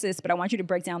I'm going to assist, but I want you to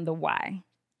break down the why.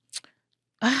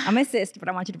 I'm going to assist, but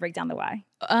I want you to break down the why.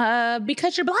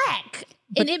 Because you're Black.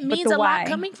 And it means a lot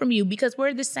coming from you because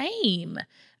we're the same.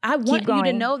 I want you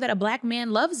to know that a Black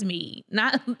man loves me.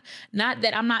 Not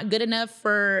that I'm not good enough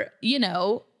for, you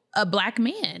know, a Black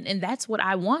man. And that's what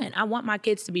I want. I want my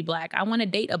kids to be Black. I want to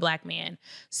date a Black man.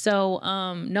 So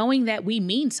knowing that we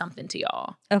mean something to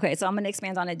y'all. Okay, so I'm going to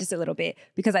expand on it just a little bit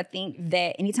because I think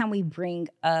that anytime we bring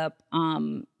up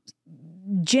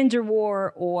gender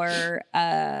war or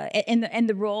and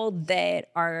the role that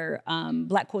our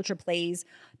Black culture plays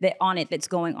that's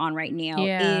going on right now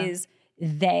is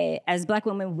that as Black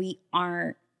women, we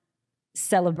aren't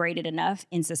celebrated enough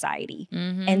in society.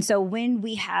 And so when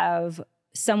we have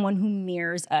someone who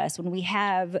mirrors us, when we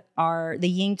have the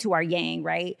yin to our yang,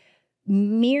 right?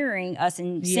 Mirroring us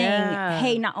and saying,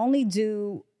 hey, not only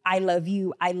do I love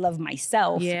you, I love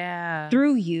myself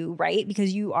through you, right?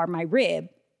 Because you are my rib.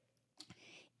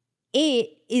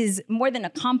 It is more than a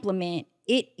compliment.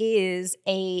 It is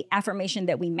a affirmation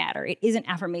that we matter. It is an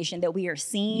affirmation that we are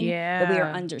seen, that we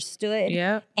are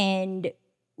understood. And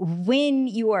when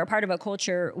you are a part of a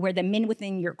culture where the men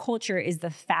within your culture is the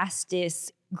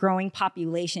fastest growing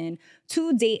population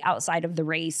to date outside of the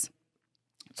race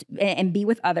and be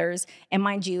with others, and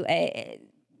mind you,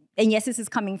 and yes, this is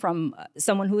coming from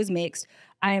someone who is mixed.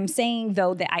 I am saying,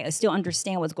 though, that I still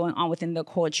understand what's going on within the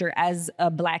culture as a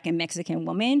Black and Mexican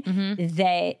woman,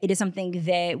 that it is something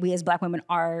that we as Black women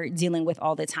are dealing with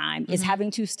all the time, is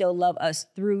having to still love us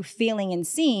through feeling and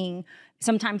seeing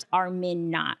sometimes our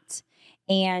men not.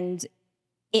 And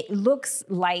it looks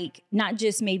like not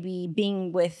just maybe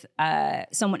being with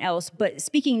someone else, but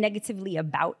speaking negatively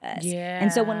about us.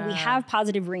 And so when we have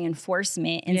positive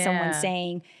reinforcement and someone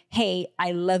saying, hey,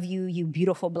 I love you, you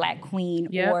beautiful Black queen,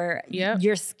 or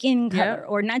your skin color,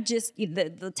 or not just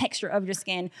the texture of your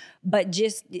skin, but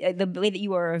just the way that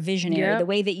you are a visionary, the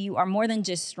way that you are more than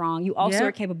just strong. You also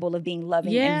are capable of being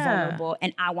loving and vulnerable.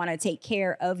 And I want to take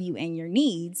care of you and your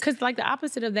needs. Because like the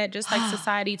opposite of that, just like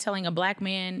society telling a Black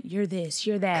man, you're this,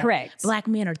 you're that. Correct. Black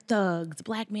men are thugs.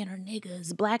 Black men are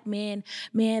niggas. Black men,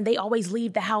 man, they always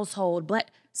leave the household.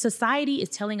 Society is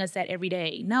telling us that every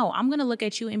day. No, I'm going to look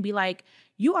at you and be like,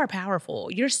 you are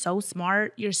powerful. You're so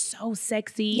smart. You're so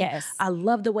sexy. Yes. I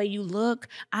love the way you look.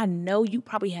 I know you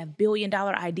probably have $1 billion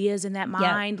ideas in that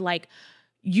mind. Like,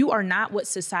 you are not what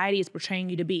society is portraying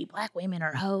you to be. Black women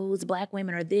are hoes. Black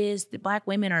women are this. The Black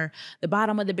women are the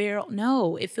bottom of the barrel.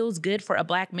 No, it feels good for a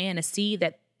Black man to see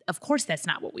that, of course, that's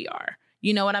not what we are.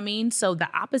 You know what I mean? So the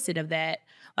opposite of that,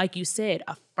 like you said,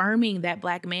 affirming that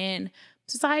Black man,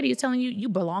 society is telling you, you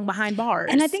belong behind bars.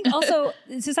 And I think also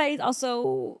society is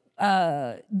also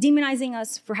demonizing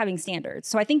us for having standards.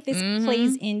 So I think this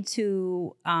plays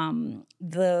into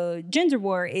the gender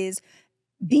war is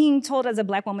being told as a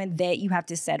Black woman that you have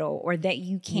to settle or that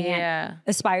you can't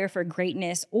aspire for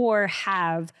greatness or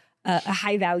have a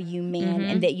high value man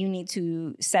and that you need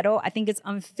to settle. I think it's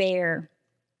unfair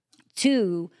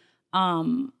to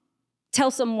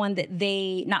tell someone that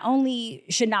they not only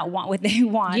should not want what they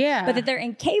want, but that they're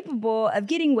incapable of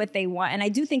getting what they want. And I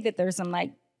do think that there's some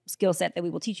like skill set that we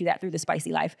will teach you that through the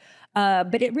Spicy Life.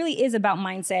 But it really is about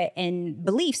mindset and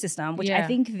belief system, which I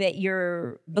think that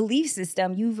your belief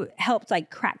system, you've helped like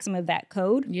crack some of that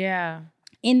code.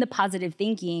 In the positive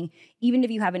thinking, even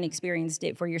if you haven't experienced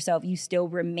it for yourself, you still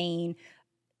remain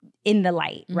in the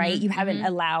light, right? You haven't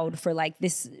allowed for like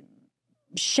this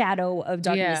shadow of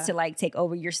darkness to like take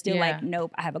over. You're still like,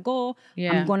 nope, I have a goal.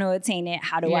 I'm going to attain it.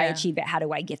 How do I achieve it? How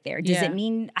do I get there? Does it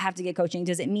mean I have to get coaching?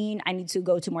 Does it mean I need to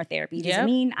go to more therapy? Does it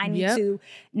mean I need to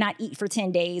not eat for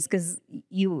 10 days because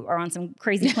you are on some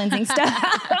crazy cleansing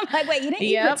stuff? I'm like, wait, you didn't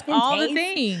eat for 10 days? All the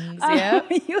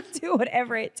things. You do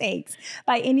whatever it takes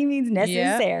by any means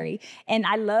necessary. And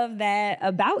I love that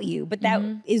about you. But that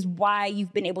is why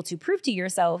you've been able to prove to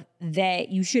yourself that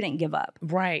you shouldn't give up.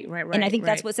 Right. And I think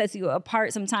that's what sets you apart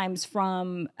sometimes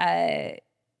from the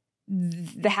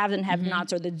haves and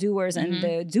have-nots or the doers and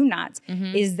the do-nots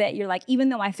is that you're like, even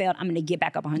though I failed, I'm going to get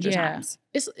back up 100 times.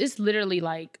 It's literally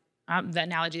like the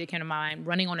analogy that came to mind,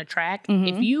 running on a track.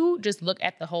 If you just look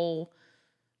at the whole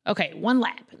Okay, 1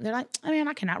 lap. They're like, oh, man,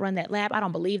 I cannot run that lap. I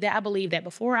don't believe that. I believe that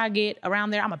before I get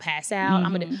around there, I'm gonna pass out.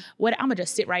 I'm gonna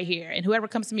just sit right here, and whoever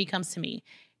comes to me comes to me.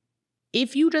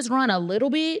 If you just run a little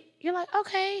bit, you're like,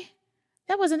 okay,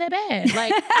 that wasn't that bad.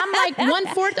 Like I'm like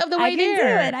 1/4 of the way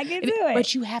there. I can do it.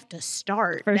 But you have to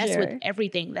start. That's with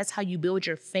everything. That's how you build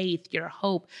your faith, your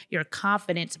hope, your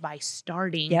confidence by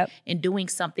starting and doing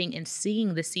something and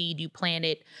seeing the seed you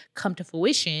planted come to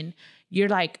fruition. You're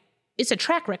like, it's a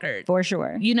track record. For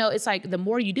sure. You know, it's like the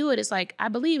more you do it, it's like, I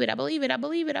believe it, I believe it, I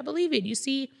believe it, I believe it. You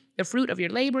see the fruit of your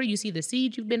labor, you see the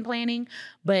seed you've been planting,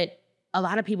 but a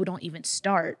lot of people don't even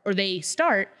start, or they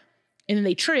start and then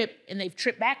they trip and they've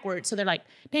tripped backwards. So they're like,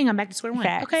 dang, I'm back to square one.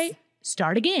 Facts. Okay,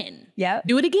 start again. Yeah.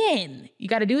 Do it again. You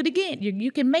got to do it again.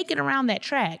 You can make it around that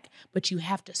track, but you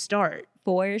have to start.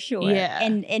 For sure. Yeah.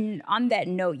 And on that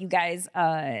note, you guys,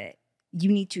 you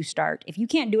need to start. If you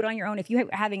can't do it on your own, if you're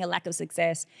having a lack of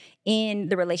success in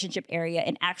the relationship area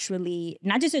and actually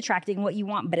not just attracting what you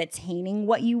want, but attaining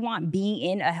what you want, being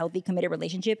in a healthy, committed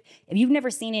relationship, if you've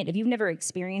never seen it, if you've never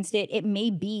experienced it, it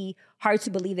may be hard to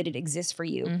believe that it exists for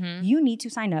you. You need to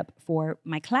sign up for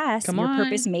my class, Your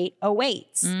Purpose Mate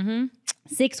Awaits.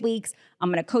 6 weeks. I'm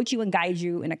going to coach you and guide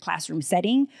you in a classroom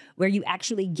setting where you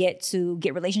actually get to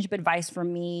get relationship advice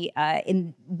from me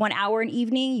in 1 hour an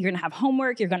evening. You're going to have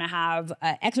homework. You're going to have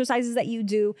exercises that you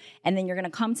do. And then you're going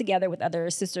to come together with other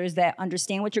sisters that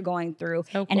understand what you're going through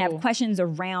and have questions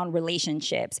around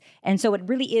relationships. And so it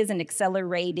really is an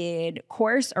accelerated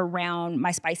course around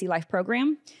my Spicy Life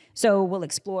program. So we'll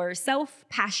explore self,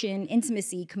 passion,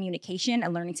 intimacy, communication,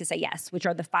 and learning to say yes, which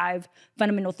are the 5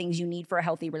 fundamental things you need for a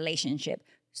healthy relationship.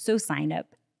 So sign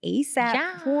up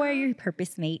ASAP for Your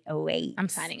Purpose Mate Awaits. I'm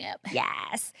signing up.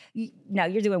 Yes. No,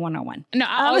 you're doing one-on-one. No,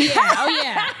 oh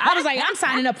yeah. I was like, I'm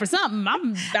signing up for something.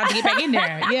 I'm about to get back in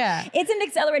there. Yeah. It's an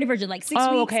accelerated version, like 6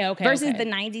 weeks versus the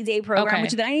 90-day program,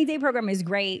 which the 90-day program is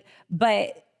great,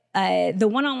 but the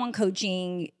one-on-one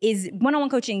coaching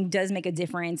does make a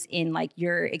difference in like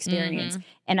your experience.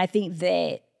 And I think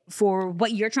that for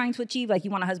what you're trying to achieve, like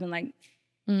you want a husband like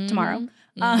tomorrow,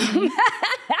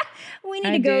 we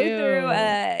need to go through.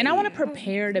 And I want to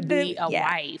prepare to be a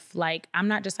wife. Like, I'm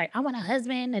not just like, I want a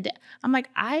husband. I'm like,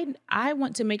 I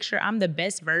want to make sure I'm the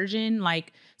best version.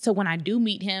 Like, so when I do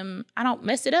meet him, I don't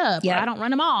mess it up or I don't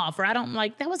run him off or I don't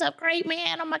like, that was a great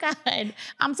man. Oh my God,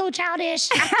 I'm so childish.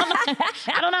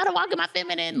 I don't know how to walk in my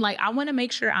feminine. Like, I want to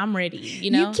make sure I'm ready,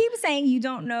 you know? You keep saying you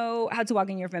don't know how to walk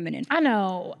in your feminine. I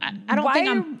know. I don't think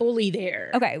I'm fully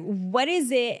there. Okay. What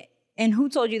is it? And who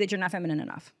told you that you're not feminine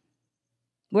enough?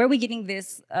 Where are we getting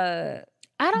this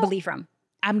belief from?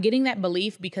 I'm getting that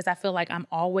belief because I feel like I'm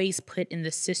always put in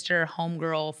the sister,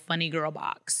 homegirl, funny girl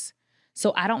box.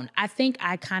 So I think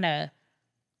I kind of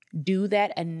do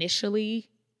that initially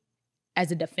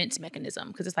as a defense mechanism.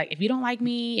 Because it's like, if you don't like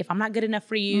me, if I'm not good enough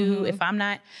for you, if I'm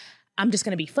just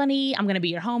going to be funny. I'm going to be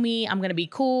your homie. I'm going to be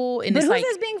cool. And but it's who like,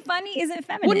 says being funny isn't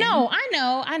feminine? Well,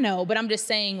 no, I know. But I'm just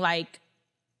saying, like,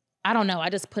 I don't know. I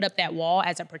just put up that wall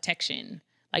as a protection.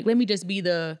 Like, let me just be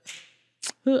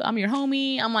I'm your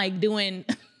homie. I'm like doing.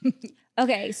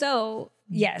 Okay, so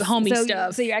yes. Homie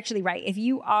stuff. So you're actually right. If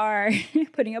you are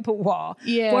putting up a wall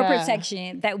for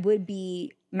protection, that would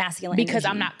be masculine because energy.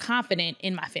 I'm not confident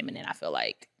in my feminine, I feel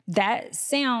like. That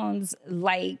sounds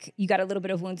like you got a little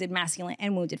bit of wounded masculine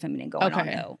and wounded feminine going on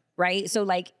though, right? So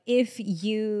like if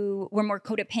you were more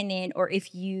codependent or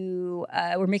if you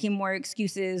were making more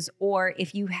excuses or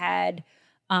if you had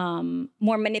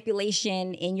more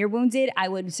manipulation in your wounded, I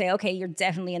would say, okay, you're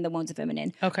definitely in the wounded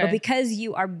feminine. Okay. But because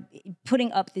you are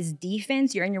putting up this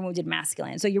defense, you're in your wounded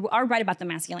masculine. So you are right about the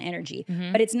masculine energy,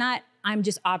 but it's not, I'm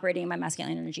just operating in my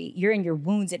masculine energy. You're in your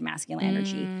wounded masculine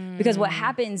energy. Because what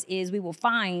happens is we will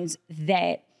find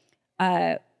that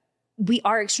we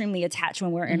are extremely attached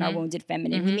when we're in our wounded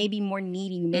feminine. We may be more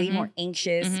needy, we may be more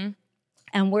anxious.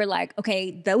 And we're like,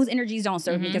 okay, those energies don't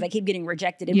serve me because I keep getting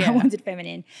rejected in my wounded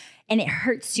feminine. And it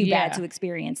hurts too bad to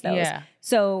experience those.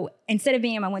 So instead of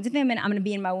being in my wounded feminine, I'm going to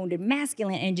be in my wounded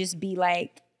masculine and just be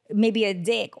like, maybe a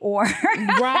dick or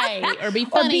or be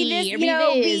funny or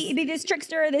be this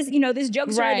trickster, this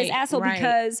jokester, this asshole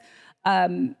because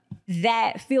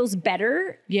that feels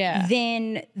better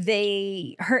than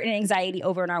the hurt and anxiety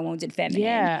over in our wounded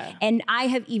feminine. And I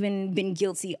have even been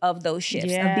guilty of those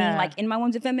shifts of being like in my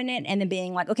wounded feminine and then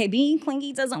being like, okay, being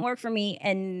clingy doesn't work for me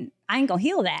and I ain't gonna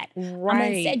heal that. I'm gonna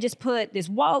instead just put this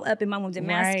wall up in my wounded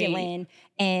masculine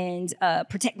and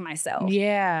protect myself.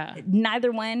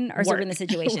 Neither one are serving the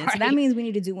situation. So that means we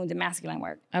need to do wounded masculine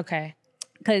work. Okay.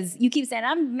 Because you keep saying,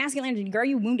 I'm masculine energy. Girl,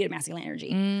 you wounded masculine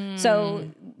energy. So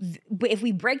if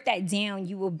we break that down,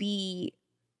 you will be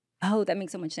Oh, that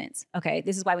makes so much sense. Okay,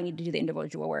 this is why we need to do the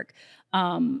individual work.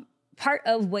 Part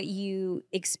of what you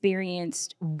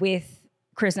experienced with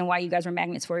Chris and why you guys were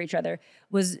magnets for each other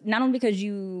was not only because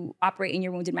you operate in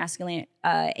your wounded masculine,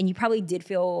 and you probably did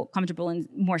feel comfortable and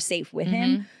more safe with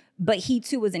him, but he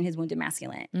too was in his wounded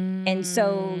masculine. And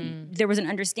so there was an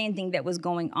understanding that was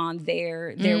going on there.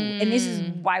 And this is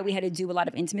why we had to do a lot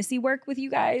of intimacy work with you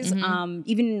guys,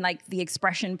 even like the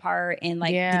expression part and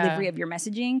like delivery of your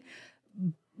messaging,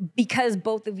 because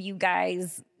both of you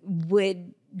guys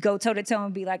would go toe to toe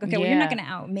and be like, okay, well, you're not going to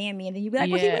outman me. And then you'd be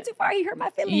like, well, he went too far. He hurt my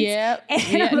feelings. Yep.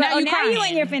 And I'm like, now you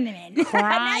in your feminine.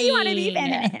 Now you want to be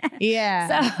feminine.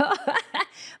 Yeah. So,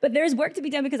 but there's work to be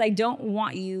done because I don't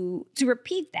want you to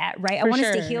repeat that, right? I want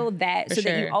us to heal that so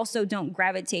that you also don't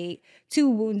gravitate to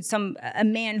wound a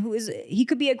man who he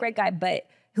could be a great guy, but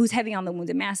who's heavy on the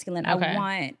wounded masculine. I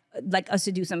want like us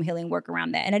to do some healing work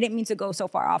around that. And I didn't mean to go so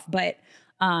far off, but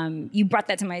you brought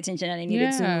that to my attention and I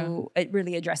needed to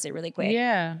really address it really quick.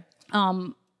 Yeah.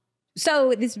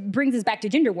 So this brings us back to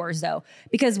gender wars though,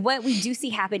 because what we do see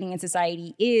happening in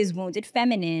society is wounded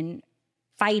feminine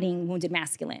fighting wounded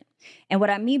masculine. And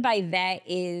what I mean by that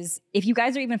is, if you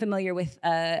guys are even familiar with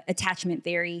attachment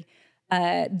theory,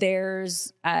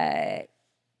 there's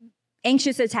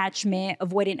anxious attachment,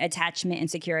 avoidant attachment,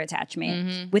 and secure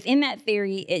attachment. Within that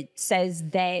theory, it says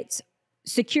that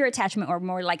secure attachment are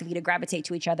more likely to gravitate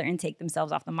to each other and take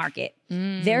themselves off the market.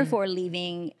 Therefore,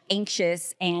 leaving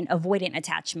anxious and avoidant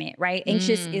attachment, right?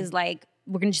 Anxious is like,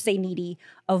 we're going to just say needy.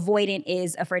 Avoidant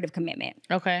is afraid of commitment.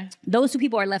 Okay. Those two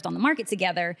people are left on the market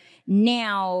together,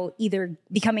 now either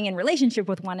becoming in relationship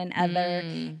with one another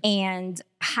and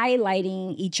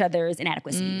highlighting each other's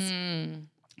inadequacies.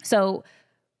 So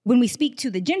when we speak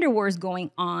to the gender wars going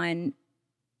on,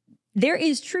 there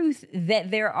is truth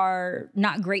that there are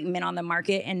not great men on the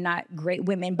market and not great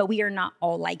women, but we are not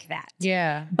all like that.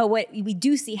 Yeah. But what we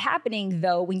do see happening,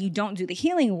 though, when you don't do the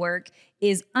healing work,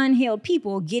 is unhealed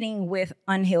people getting with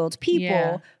unhealed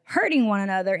people, hurting one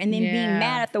another, and then being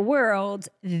mad at the world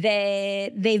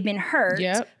that they've been hurt,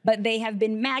 but they have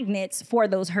been magnets for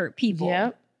those hurt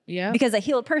people. Yeah. Because a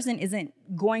healed person isn't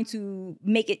going to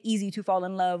make it easy to fall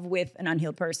in love with an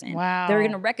unhealed person. Wow. They're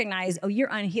going to recognize, oh, you're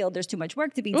unhealed. There's too much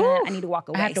work to be done. I need to walk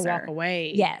away. I have to walk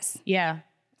away. Yes. Yeah.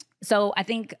 So I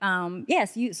think,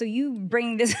 yes, you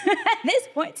bring this this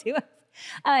point to us.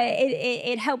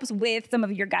 It helps with some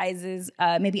of your guys'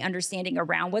 maybe understanding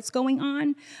around what's going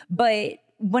on. But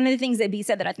one of the things that B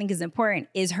said that I think is important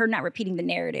is her not repeating the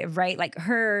narrative, right? Like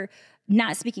her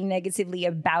not speaking negatively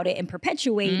about it and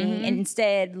perpetuating and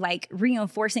instead like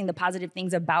reinforcing the positive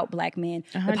things about Black men,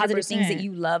 100%. The positive things that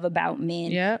you love about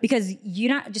men. Because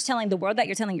you're not just telling the world that,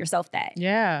 you're telling yourself that.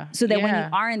 So that when you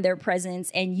are in their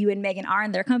presence and you and Megan are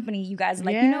in their company, you guys are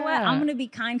like, you know what? I'm going to be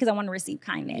kind because I want to receive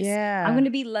kindness. I'm going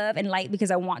to be love and light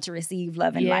because I want to receive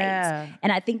love and light.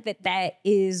 And I think that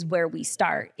is where we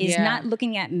start, is not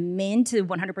looking at men to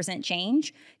 100%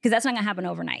 change, because that's not going to happen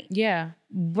overnight.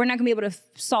 We're not gonna be able to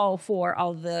solve for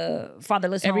all the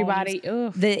fatherless everybody,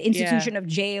 homes, the institution of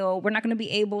jail. We're not gonna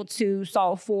be able to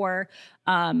solve for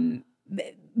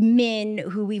men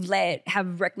who we've let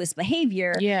have reckless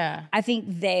behavior. I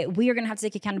think that we are gonna have to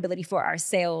take accountability for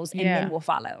ourselves, and men will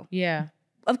follow.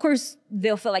 Of course,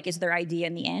 they'll feel like it's their idea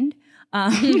in the end.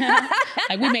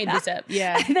 Like, we made this up.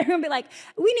 They're gonna be like,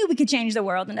 we knew we could change the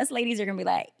world, and us ladies are gonna be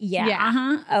like,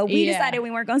 we decided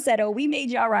we weren't gonna settle. We made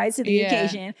y'all rise to the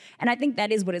occasion. And I think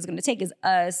that is what it's gonna take, is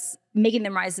us making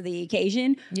them rise to the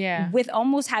occasion, with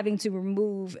almost having to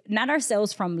remove not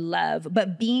ourselves from love,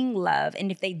 but being love.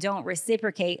 And if they don't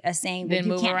reciprocate, us saying, well,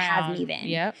 you can't have me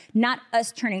then. Not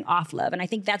us turning off love. And I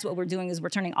think that's what we're doing, is we're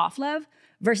turning off love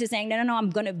versus saying, no, I'm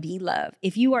going to be love.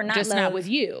 If you are not just love, not with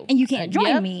you, and you can't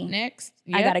join me, next,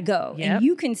 I got to go. And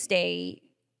you can stay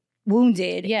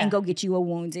wounded and go get you a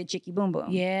wounded chicky boom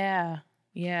boom. I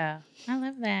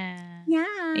love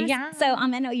that. So I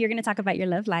know you're going to talk about your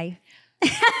love life.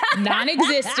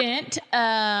 Non-existent. Who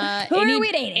are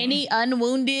we dating? Any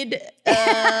unwounded...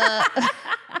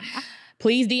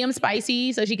 Please DM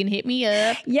Spicy so she can hit me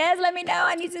up. Yes, let me know.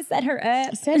 I need to set her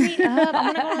up. Set me up. I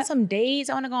want to go on some dates.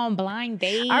 I want to go on blind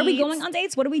dates. Are we going on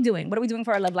dates? What are we doing? What are we doing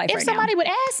for our love life right now? If somebody would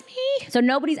ask me. So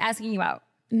nobody's asking you out?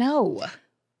 No.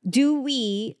 Do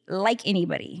we like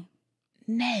anybody?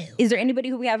 No. Is there anybody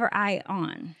who we have our eye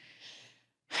on?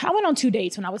 I went on 2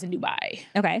 dates when I was in Dubai.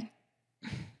 Okay.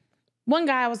 One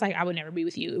guy, I was like, I would never be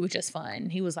with you. It was just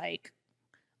fun. He was like,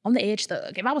 on the edge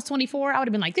thug. If I was 24, I would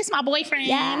have been like, this is my boyfriend.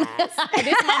 Yes. This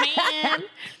is my man.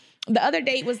 The other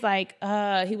date was like,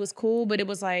 he was cool, but it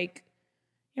was like,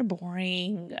 you're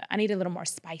boring. I need a little more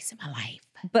spice in my life.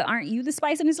 But aren't you the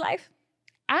spice in his life?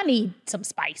 I need some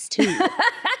spice too.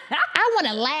 I want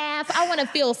to laugh. I want to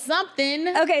feel something.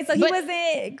 Okay, so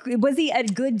was he a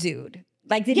good dude?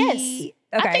 Like, did he?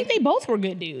 Okay. I think they both were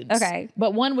good dudes. Okay.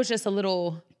 But one was just a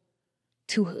little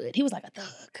too hood. He was like a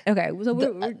thug. Okay, so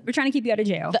we're trying to keep you out of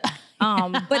jail.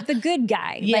 But the good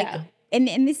guy. Yeah. Like,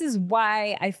 and this is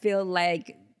why I feel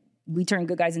like we turn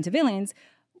good guys into villains.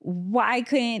 Why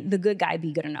couldn't the good guy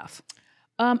be good enough?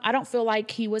 I don't feel like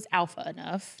he was alpha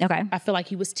enough. Okay. I feel like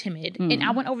he was timid. And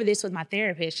I went over this with my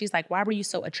therapist. She's like, why were you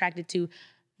so attracted to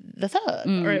the thug?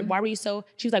 Or why were you so,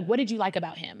 she was like, what did you like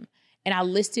about him? And I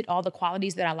listed all the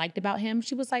qualities that I liked about him.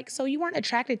 She was like, so you weren't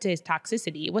attracted to his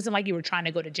toxicity. It wasn't like you were trying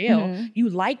to go to jail. You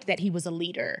liked that he was a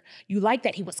leader. You liked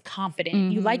that he was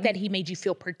confident. You liked that he made you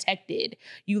feel protected.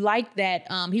 You liked that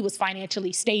he was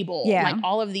financially stable. Yeah. Like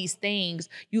all of these things.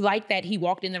 You liked that he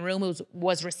walked in the room,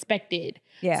 was respected.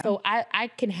 Yeah. So I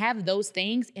can have those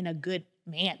things in a good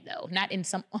man, though, not in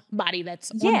somebody that's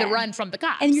on the run from the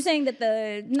cops. And you're saying that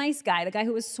the nice guy, the guy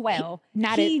who was swell,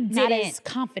 not as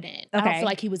confident. Okay. I don't feel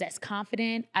like he was as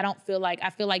confident. I feel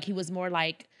like he was more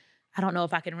like, I don't know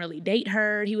if I can really date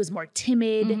her. He was more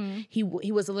timid. He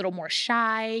was a little more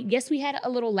shy. Yes, we had a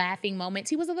little laughing moments.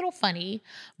 He was a little funny,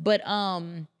 but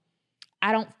I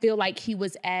don't feel like he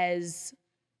was as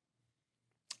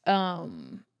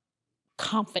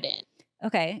confident.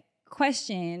 Okay.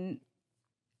 Question.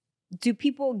 Do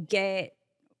people get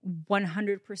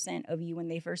 100% of you when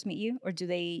they first meet you? Or do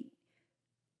they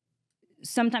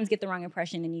sometimes get the wrong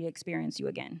impression and need to experience you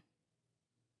again?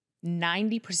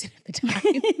 90% of the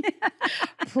time,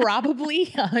 probably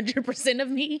 100% of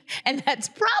me. And that's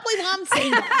probably why I'm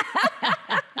single.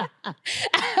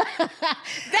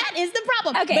 That is the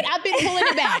problem. Okay. But I've been pulling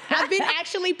it back. I've been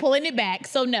actually pulling it back.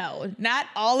 So no, not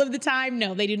all of the time.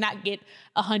 No, they do not get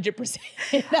 100%.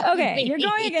 Okay, you're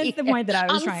going against the point that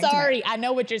I was trying to make. I'm sorry. I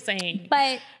know what you're saying.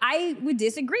 But I would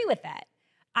disagree with that.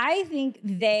 I think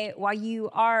that while you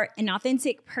are an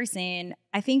authentic person,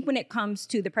 I think when it comes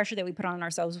to the pressure that we put on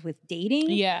ourselves with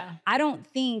dating, I don't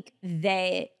think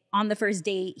that on the first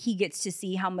date, he gets to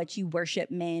see how much you worship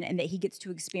men and that he gets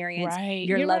to experience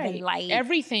your love and light.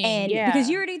 Everything. And because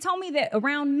you already told me that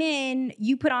around men,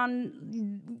 you put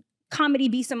on comedy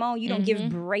B.Simone, you don't give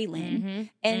Braylon.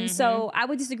 And so I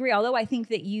would disagree, although I think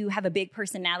that you have a big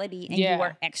personality and you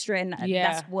are extra. And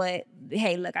that's what,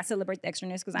 hey, look, I celebrate the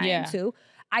extraness because I am too.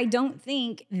 I don't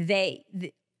think they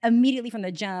immediately from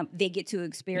the jump, they get to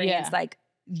experience like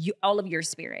all of your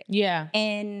spirit. Yeah.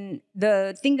 And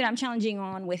the thing that I'm challenging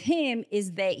on with him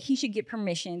is that he should get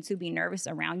permission to be nervous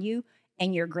around you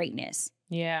and your greatness.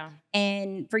 Yeah.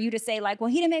 And for you to say like, well,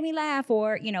 he didn't make me laugh,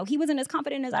 or, you know, he wasn't as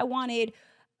confident as I wanted.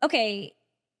 Okay.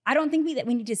 I don't think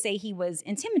we need to say he was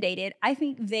intimidated. I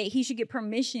think that he should get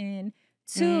permission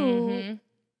to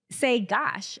say,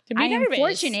 gosh, I am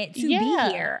fortunate to be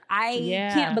here. I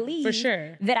can't believe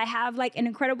that I have like an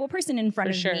incredible person in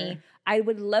front of me. I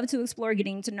would love to explore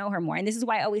getting to know her more. And this is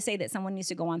why I always say that someone needs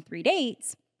to go on 3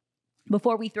 dates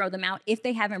before we throw them out if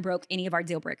they haven't broke any of our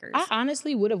deal breakers. I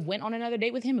honestly would have went on another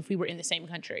date with him if we were in the same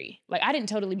country. Like, I didn't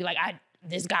totally be like,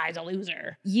 this guy's a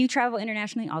loser. You travel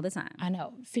internationally all the time. I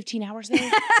know. 15 hours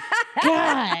there?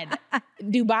 God.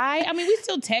 Dubai? I mean, we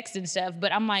still text and stuff,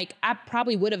 but I'm like, I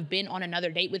probably would have been on another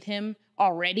date with him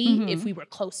already if we were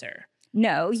closer.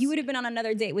 No, you would have been on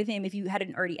another date with him if you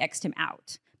hadn't already X'd him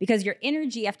out. Because your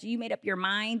energy, after you made up your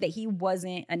mind that he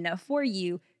wasn't enough for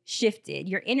you, shifted.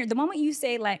 The moment you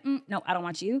say like, no, I don't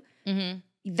want you,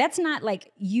 that's not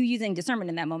like you using discernment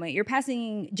in that moment. You're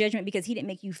passing judgment because he didn't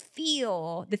make you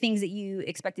feel the things that you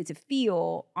expected to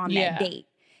feel on that date.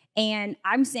 And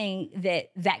I'm saying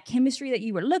that chemistry that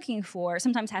you were looking for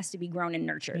sometimes has to be grown and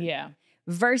nurtured. Yeah.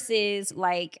 Versus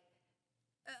like,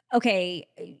 okay,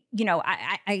 you know,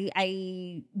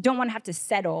 I don't want to have to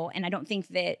settle, and I don't think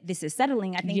that this is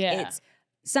settling. I think it's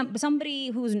somebody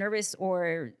who's nervous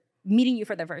or meeting you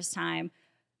for the first time.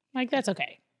 Like, that's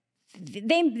okay.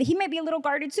 He might be a little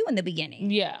guarded too in the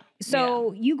beginning. Yeah.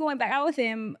 So you going back out with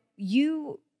him,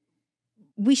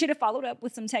 we should have followed up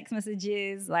with some text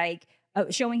messages, like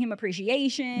showing him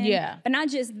appreciation. Yeah. But not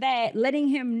just that, letting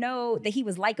him know that he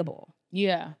was likable.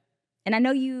 Yeah. And I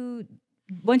know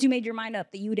once you made your mind up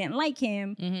that you didn't like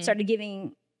him, started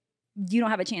giving, you don't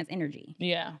have a chance energy.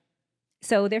 Yeah.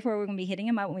 So therefore, we're going to be hitting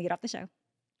him up when we get off the show.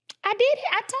 I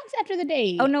talked after the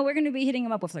date. Oh, no, we're going to be hitting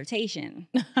him up with flirtation.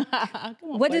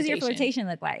 What does your flirtation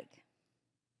look like?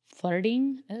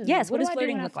 Flirting? Ooh, yes, what does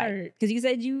flirting look like? Because you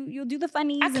said you'll do the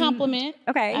funnies. I compliment.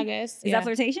 Okay. I guess. Is that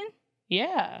flirtation?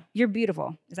 Yeah. You're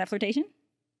beautiful. Is that flirtation?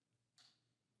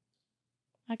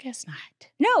 I guess not.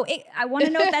 No, I want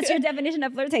to know if that's your definition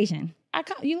of flirtation.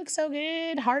 You look so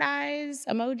good. Heart eyes,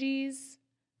 emojis.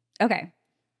 Okay.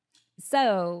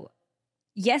 So,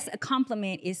 yes, a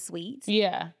compliment is sweet.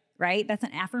 Yeah. Right? That's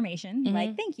an affirmation.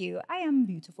 Like, thank you. I am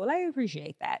beautiful. I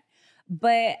appreciate that.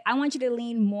 But I want you to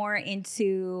lean more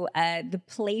into the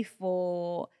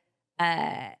playful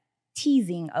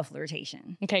teasing of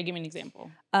flirtation. Okay, give me an example.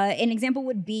 An example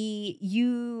would be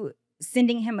you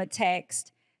sending him a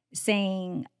text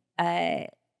saying,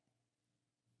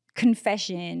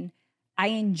 confession, I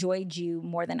enjoyed you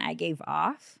more than I gave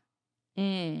off.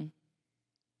 I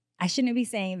shouldn't be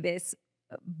saying this,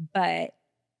 but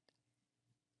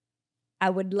I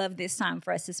would love this time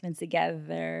for us to spend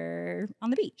together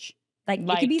on the beach. Like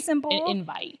it could be simple. An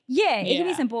invite. Yeah, it could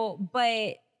be simple,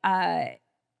 but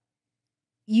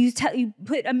you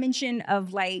put a mention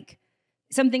of like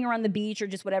something around the beach or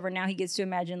just whatever. Now he gets to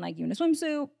imagine like you in a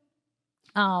swimsuit.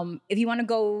 If you want to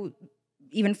go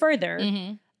even further,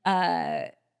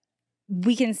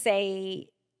 we can say,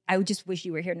 I would just wish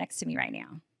you were here next to me right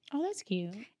now. Oh, that's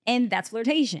cute. And that's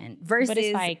flirtation. Versus, but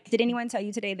it's like, did anyone tell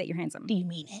you today that you're handsome? Do you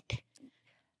mean it?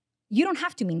 You don't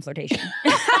have to mean flirtation.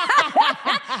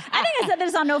 I think I said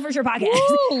this on No For Sure podcast.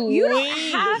 You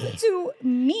don't have to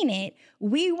mean it.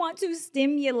 We want to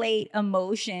stimulate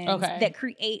emotions that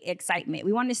create excitement.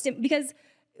 We want to because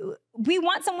we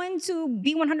want someone to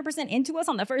be 100% into us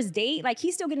on the first date. Like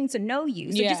he's still getting to know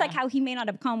you. So just like how he may not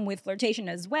have come with flirtation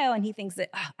as well. And he thinks that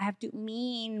I have to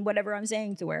mean whatever I'm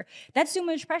saying to her. That's too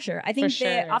much pressure. I think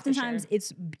that oftentimes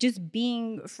it's just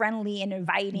being friendly and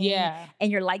inviting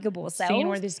and your likable self. Seeing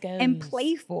where this goes. And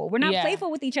playful. We're not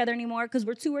playful with each other anymore because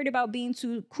we're too worried about being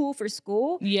too cool for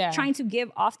school. Trying to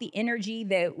give off the energy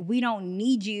that we don't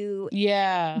need you.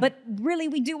 But really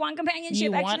we do want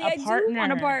companionship. I do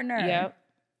want a partner. Yep.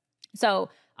 So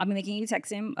I'll be making you text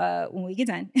him when we get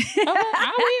done.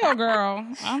 I will, girl.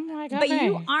 I'm like, okay. But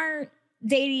you aren't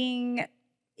dating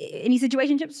any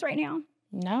situationships right now?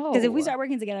 No. Because if we start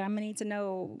working together, I'm gonna need to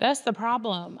know. That's the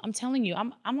problem. I'm telling you.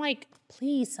 I'm like,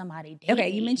 please, somebody date Okay,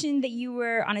 me. you mentioned that you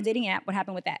were on a dating app. What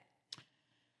happened with that?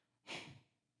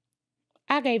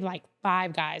 I gave like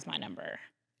 5 guys my number.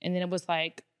 And then it was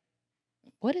like,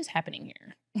 what is happening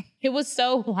here? It was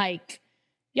so like,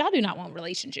 y'all do not want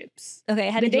relationships. Okay,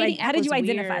 how did you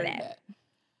identify that?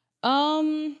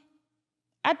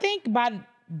 I think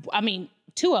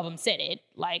 2 of them said it.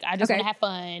 Like, I just want to have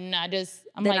fun.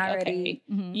 I'm like, okay.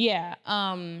 Yeah.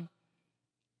 And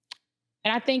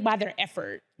I think by their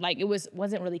effort, like it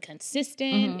wasn't really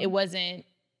consistent. It wasn't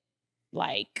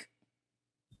like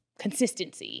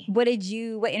consistency. What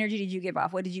energy did you give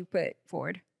off? What did you put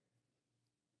forward?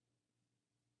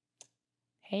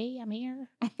 Hey, I'm here.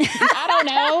 I don't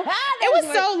know. It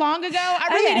was so long ago. I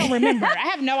really don't remember. I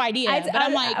have no idea. But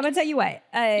I'm like, I'm gonna tell you what.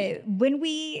 When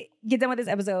we get done with this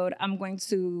episode, I'm going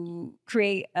to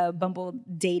create a Bumble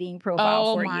dating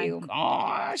profile for you. Oh my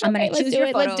gosh. I'm gonna choose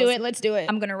your photos. Let's do it.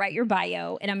 I'm gonna write your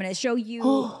bio, and I'm gonna show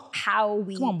you how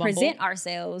we present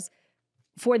ourselves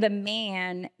for the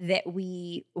man that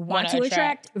we want to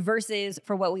attract versus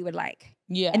for what we would like.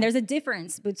 Yeah. And there's a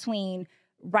difference between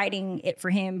writing it for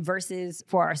him versus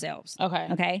for ourselves.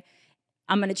 Okay.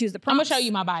 I'm gonna choose the prompts. I'm gonna show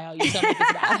you my bio. You tell me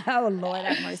this bio. Oh Lord,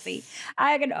 have mercy.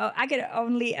 I could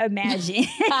only imagine.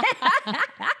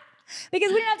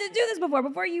 Because we didn't have to do this before.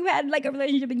 Before you had like a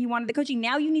relationship and you wanted the coaching.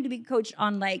 Now you need to be coached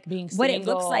on like what it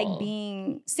looks like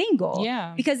being single.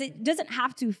 Yeah. Because it doesn't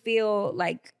have to feel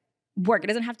like work. It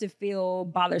doesn't have to feel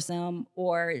bothersome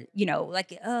or,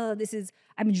 like,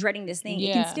 I'm dreading this thing.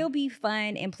 It can still be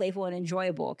fun and playful and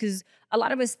enjoyable. Because a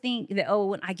lot of us think that,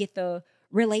 when I get the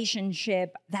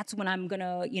relationship, that's when I'm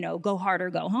gonna, go hard or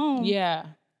go home. Yeah.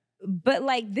 But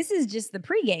like, this is just the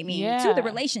pre-gaming to the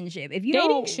relationship. If you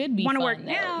don't want to work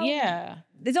now,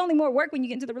 there's only more work when you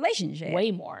get into the relationship.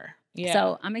 Way more. Yeah.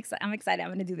 So I'm excited. I'm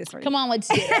going to do this for you. Come on, let's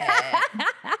do it.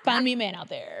 Find me a man out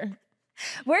there.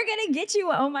 We're going to get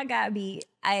you. Oh my God, B.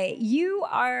 You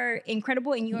are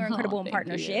incredible and you are incredible in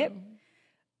partnership.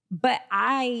 But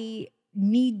I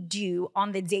need you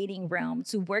on the dating realm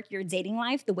to work your dating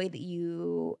life the way that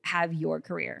you have your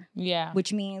career. Yeah.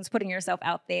 Which means putting yourself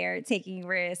out there, taking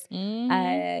risks,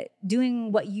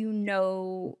 doing what you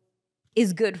know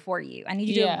is good for you. I need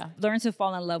you to learn to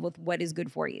fall in love with what is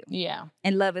good for you. Yeah.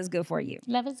 And love is good for you.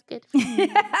 Love is good for you.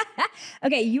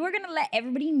 Okay, you are going to let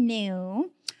everybody know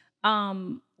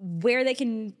where they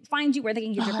can find you, where they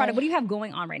can get your product. What do you have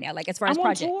going on right now? Like as far as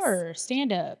projects? I'm on tour,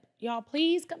 stand up. Y'all,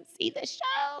 please come see the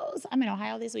shows. I'm in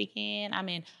Ohio this weekend. I'm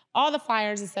in all the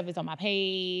flyers and stuff is on my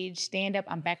page. Stand up.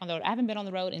 I'm back on the road. I haven't been on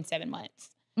the road in 7 months.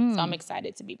 So I'm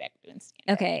excited to be back doing stand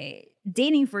up. Okay.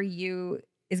 Dating for you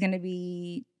is going to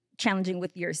be challenging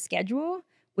with your schedule,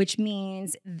 which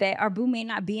means that our boo may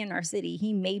not be in our city.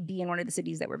 He may be in one of the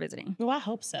cities that we're visiting. Well, I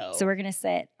hope so. So we're going to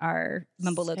set our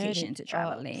Mumble location to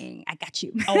traveling. I got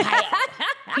you. Ohio.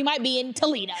 He might be in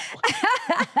Toledo.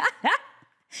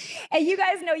 And you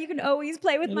guys know you can always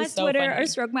play with my so Twitter funny. or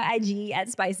stroke my IG at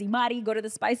SpicyMari. Go to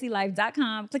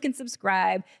TheSpicyLife.com, click and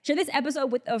subscribe. Share this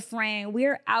episode with a friend.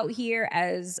 We're out here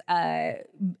as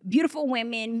beautiful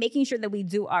women, making sure that we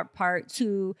do our part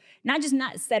to not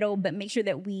settle, but make sure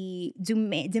that we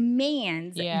demand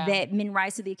that men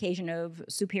rise to the occasion of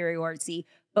superiority.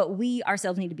 But we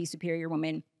ourselves need to be superior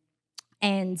women.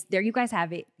 And there you guys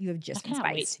have it. You have just been spiced. I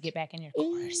can't wait to get back in your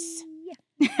course.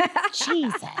 Yeah.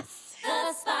 Jesus.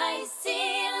 The Spicy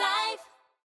Life.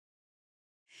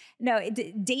 No,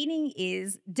 dating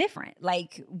is different.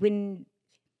 Like when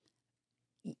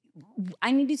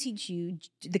I need to teach you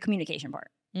the communication part.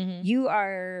 Mm-hmm. You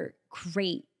are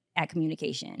great at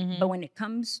communication, but when it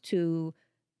comes to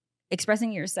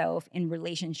expressing yourself in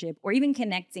relationship or even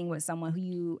connecting with someone who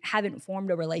you haven't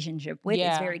formed a relationship with,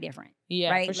 it's very different.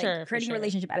 Yeah, right? for sure. Creating a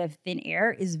relationship out of thin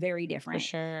air is very different. For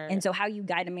sure. And so how you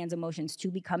guide a man's emotions to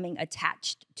becoming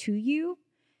attached to you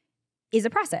is a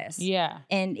process. Yeah.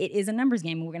 And it is a numbers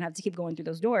game. And we're going to have to keep going through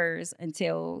those doors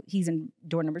until he's in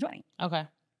door number 20. Okay.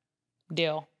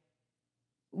 Deal.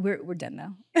 We're done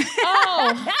though.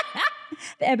 Oh.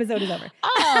 The episode is over.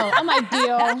 Oh, I'm like,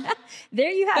 deal.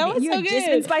 There you have it. was You so have just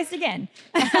good. been spiced again.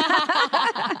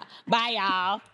 Bye, y'all.